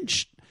fucking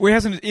bench. Well, he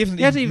hasn't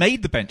even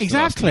made the bench.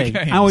 Exactly.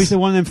 Oh, he's the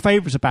one of them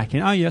favourites are back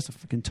in. Oh, yeah, that's a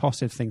fucking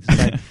tossive thing to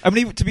say. I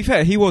mean, to be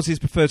fair, he was his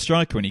preferred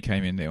striker when he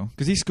came in, Neil,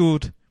 because he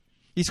scored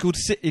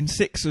in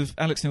 6 of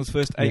Alex Neil's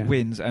first 8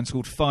 wins and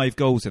scored 5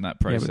 goals in that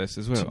process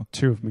as well.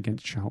 2 of them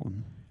against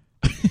Charlton.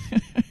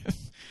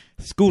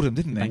 Scored them,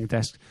 didn't he?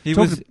 Desk. He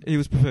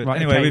was preferred. Right,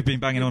 anyway, we've been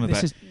banging on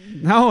about.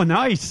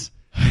 Nice.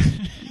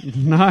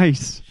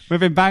 Nice. We've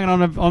been banging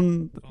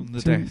on the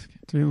desk.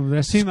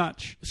 There's too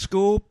much.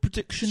 Score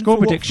prediction.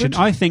 Watford?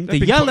 I think the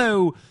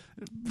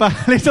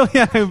Little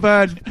Yellow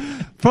Bird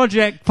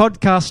project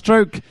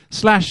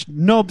podcast /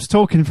 knobs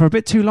talking for a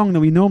bit too long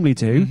than we normally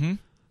do. Mm-hmm.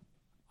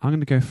 I'm going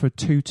to go for a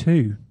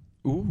 2-2.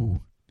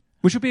 Ooh,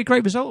 which would be a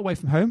great result away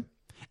from home.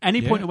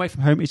 Any point away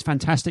from home is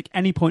fantastic.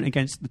 Any point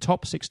against the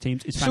top 6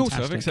 teams is fantastic.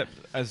 Sort of, except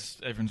as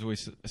everyone's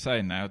always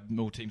saying now,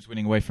 more teams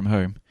winning away from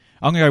home.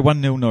 I'm going to go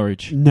 1-0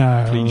 Norwich.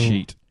 No. Clean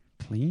sheet.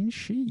 Clean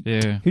sheet?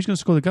 Yeah. Who's going to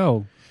score the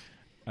goal?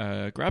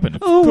 Grabban,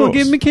 of course. Well,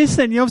 give him a kiss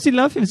then. You obviously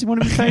love him. He's one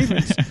of his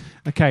favourites.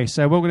 Okay,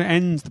 so we're going to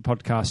end the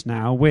podcast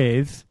now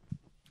with...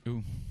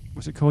 Ooh.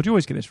 What's it called? You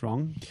always get this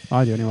wrong.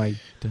 I do anyway.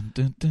 Dun,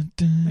 dun, dun,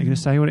 dun. Are you going to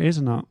say what it is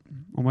or not?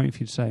 I'm waiting for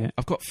you to say it.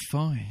 I've got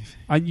 5.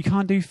 You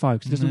can't do 5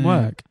 because it doesn't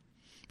work.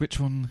 Which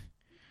one?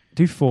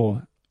 Do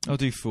 4. I'll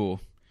do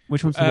 4.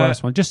 Which one's the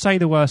worst one? Just say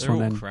the worst one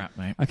then. Crap,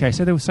 mate. Okay,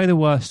 so say the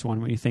worst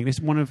one. What do you think? This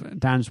is one of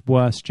Dan's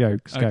worst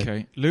jokes. Go.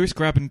 Okay. Lewis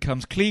Grabban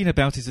comes clean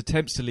about his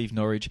attempts to leave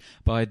Norwich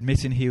by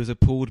admitting he was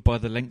appalled by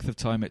the length of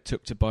time it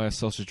took to buy a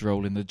sausage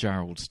roll in the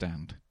Gerald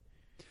stand.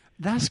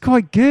 That's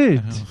quite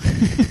good.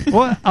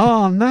 What?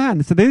 Oh,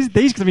 man. So these are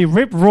going to be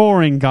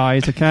rip-roaring,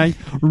 guys, okay?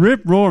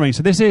 Rip-roaring.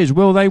 So this is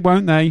Will They,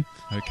 Won't They?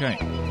 Okay.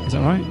 Is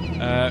that right?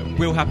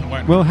 Will happen,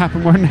 won't happen. Will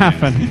happen, won't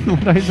happen. What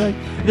did I say?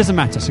 It doesn't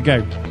matter, so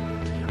go.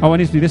 Oh, I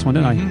need to do this one,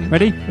 don't I?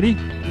 Ready?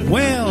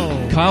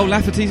 Will. Kyle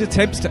Lafferty's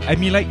attempts to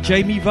emulate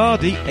Jamie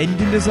Vardy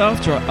end in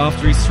disaster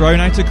after he's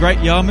thrown out a Great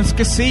Yarmouth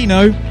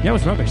casino. Yeah, it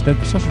was rubbish. The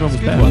sausage roll was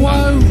better.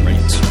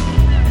 Won't.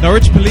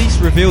 Norwich police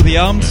reveal the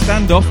armed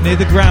standoff near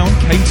the ground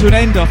came to an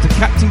end after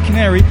Captain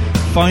Canary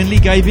finally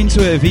gave in to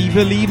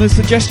Aviva Lima's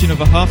suggestion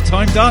of a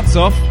half-time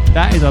dance-off.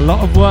 That is a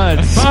lot of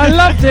words, but I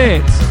loved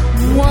it.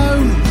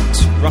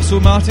 Won't.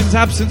 Russell Martin's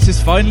absence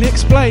is finally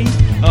explained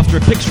after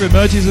a picture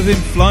emerges of him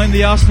flying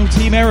the Arsenal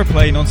team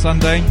aeroplane on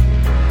Sunday.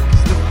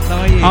 It's the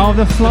flying. Oh,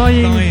 the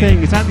flying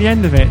thing. Is that the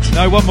end of it?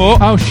 No, one more.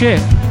 Oh,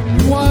 shit.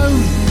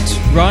 Won't.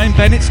 Ryan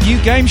Bennett's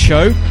new game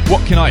show,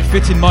 What Can I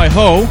Fit in My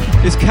Hole,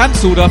 is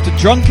cancelled after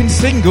drunken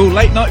single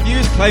late-night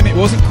viewers claim it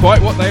wasn't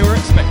quite what they were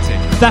expecting.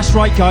 That's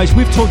right, guys.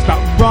 We've talked about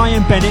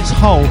Ryan Bennett's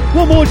hole.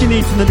 What more do you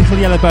need from the Little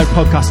Yellow Bird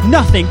podcast?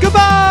 Nothing. Goodbye!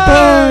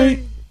 Bye!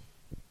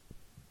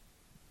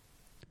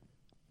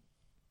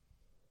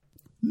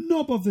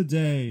 Knob of the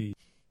day.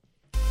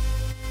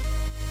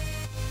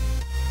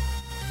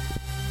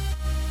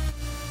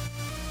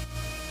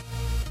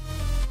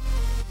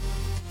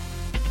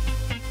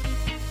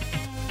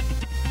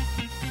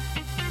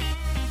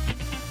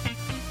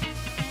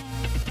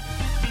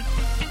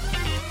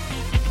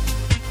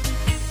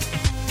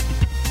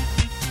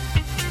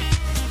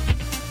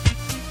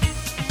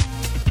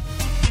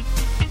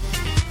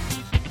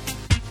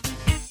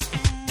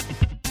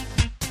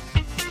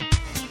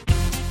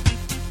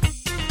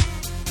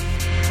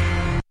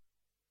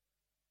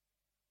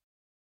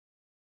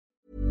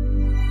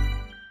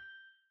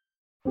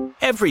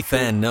 Every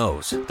fan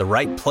knows the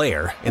right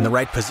player in the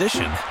right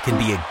position can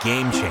be a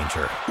game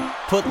changer.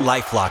 Put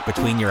LifeLock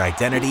between your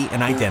identity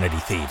and identity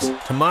thieves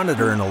to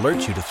monitor and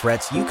alert you to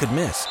threats you could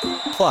miss.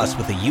 Plus,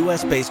 with a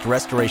U.S.-based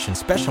restoration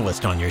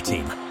specialist on your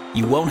team,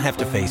 you won't have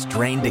to face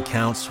drained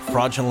accounts,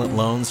 fraudulent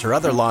loans, or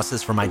other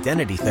losses from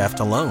identity theft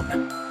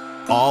alone.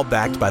 All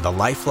backed by the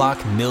LifeLock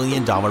 $1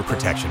 Million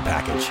Protection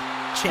Package.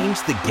 Change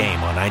the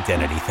game on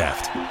identity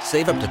theft.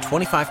 Save up to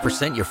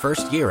 25% your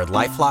first year at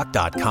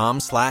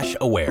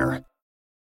LifeLock.com/aware.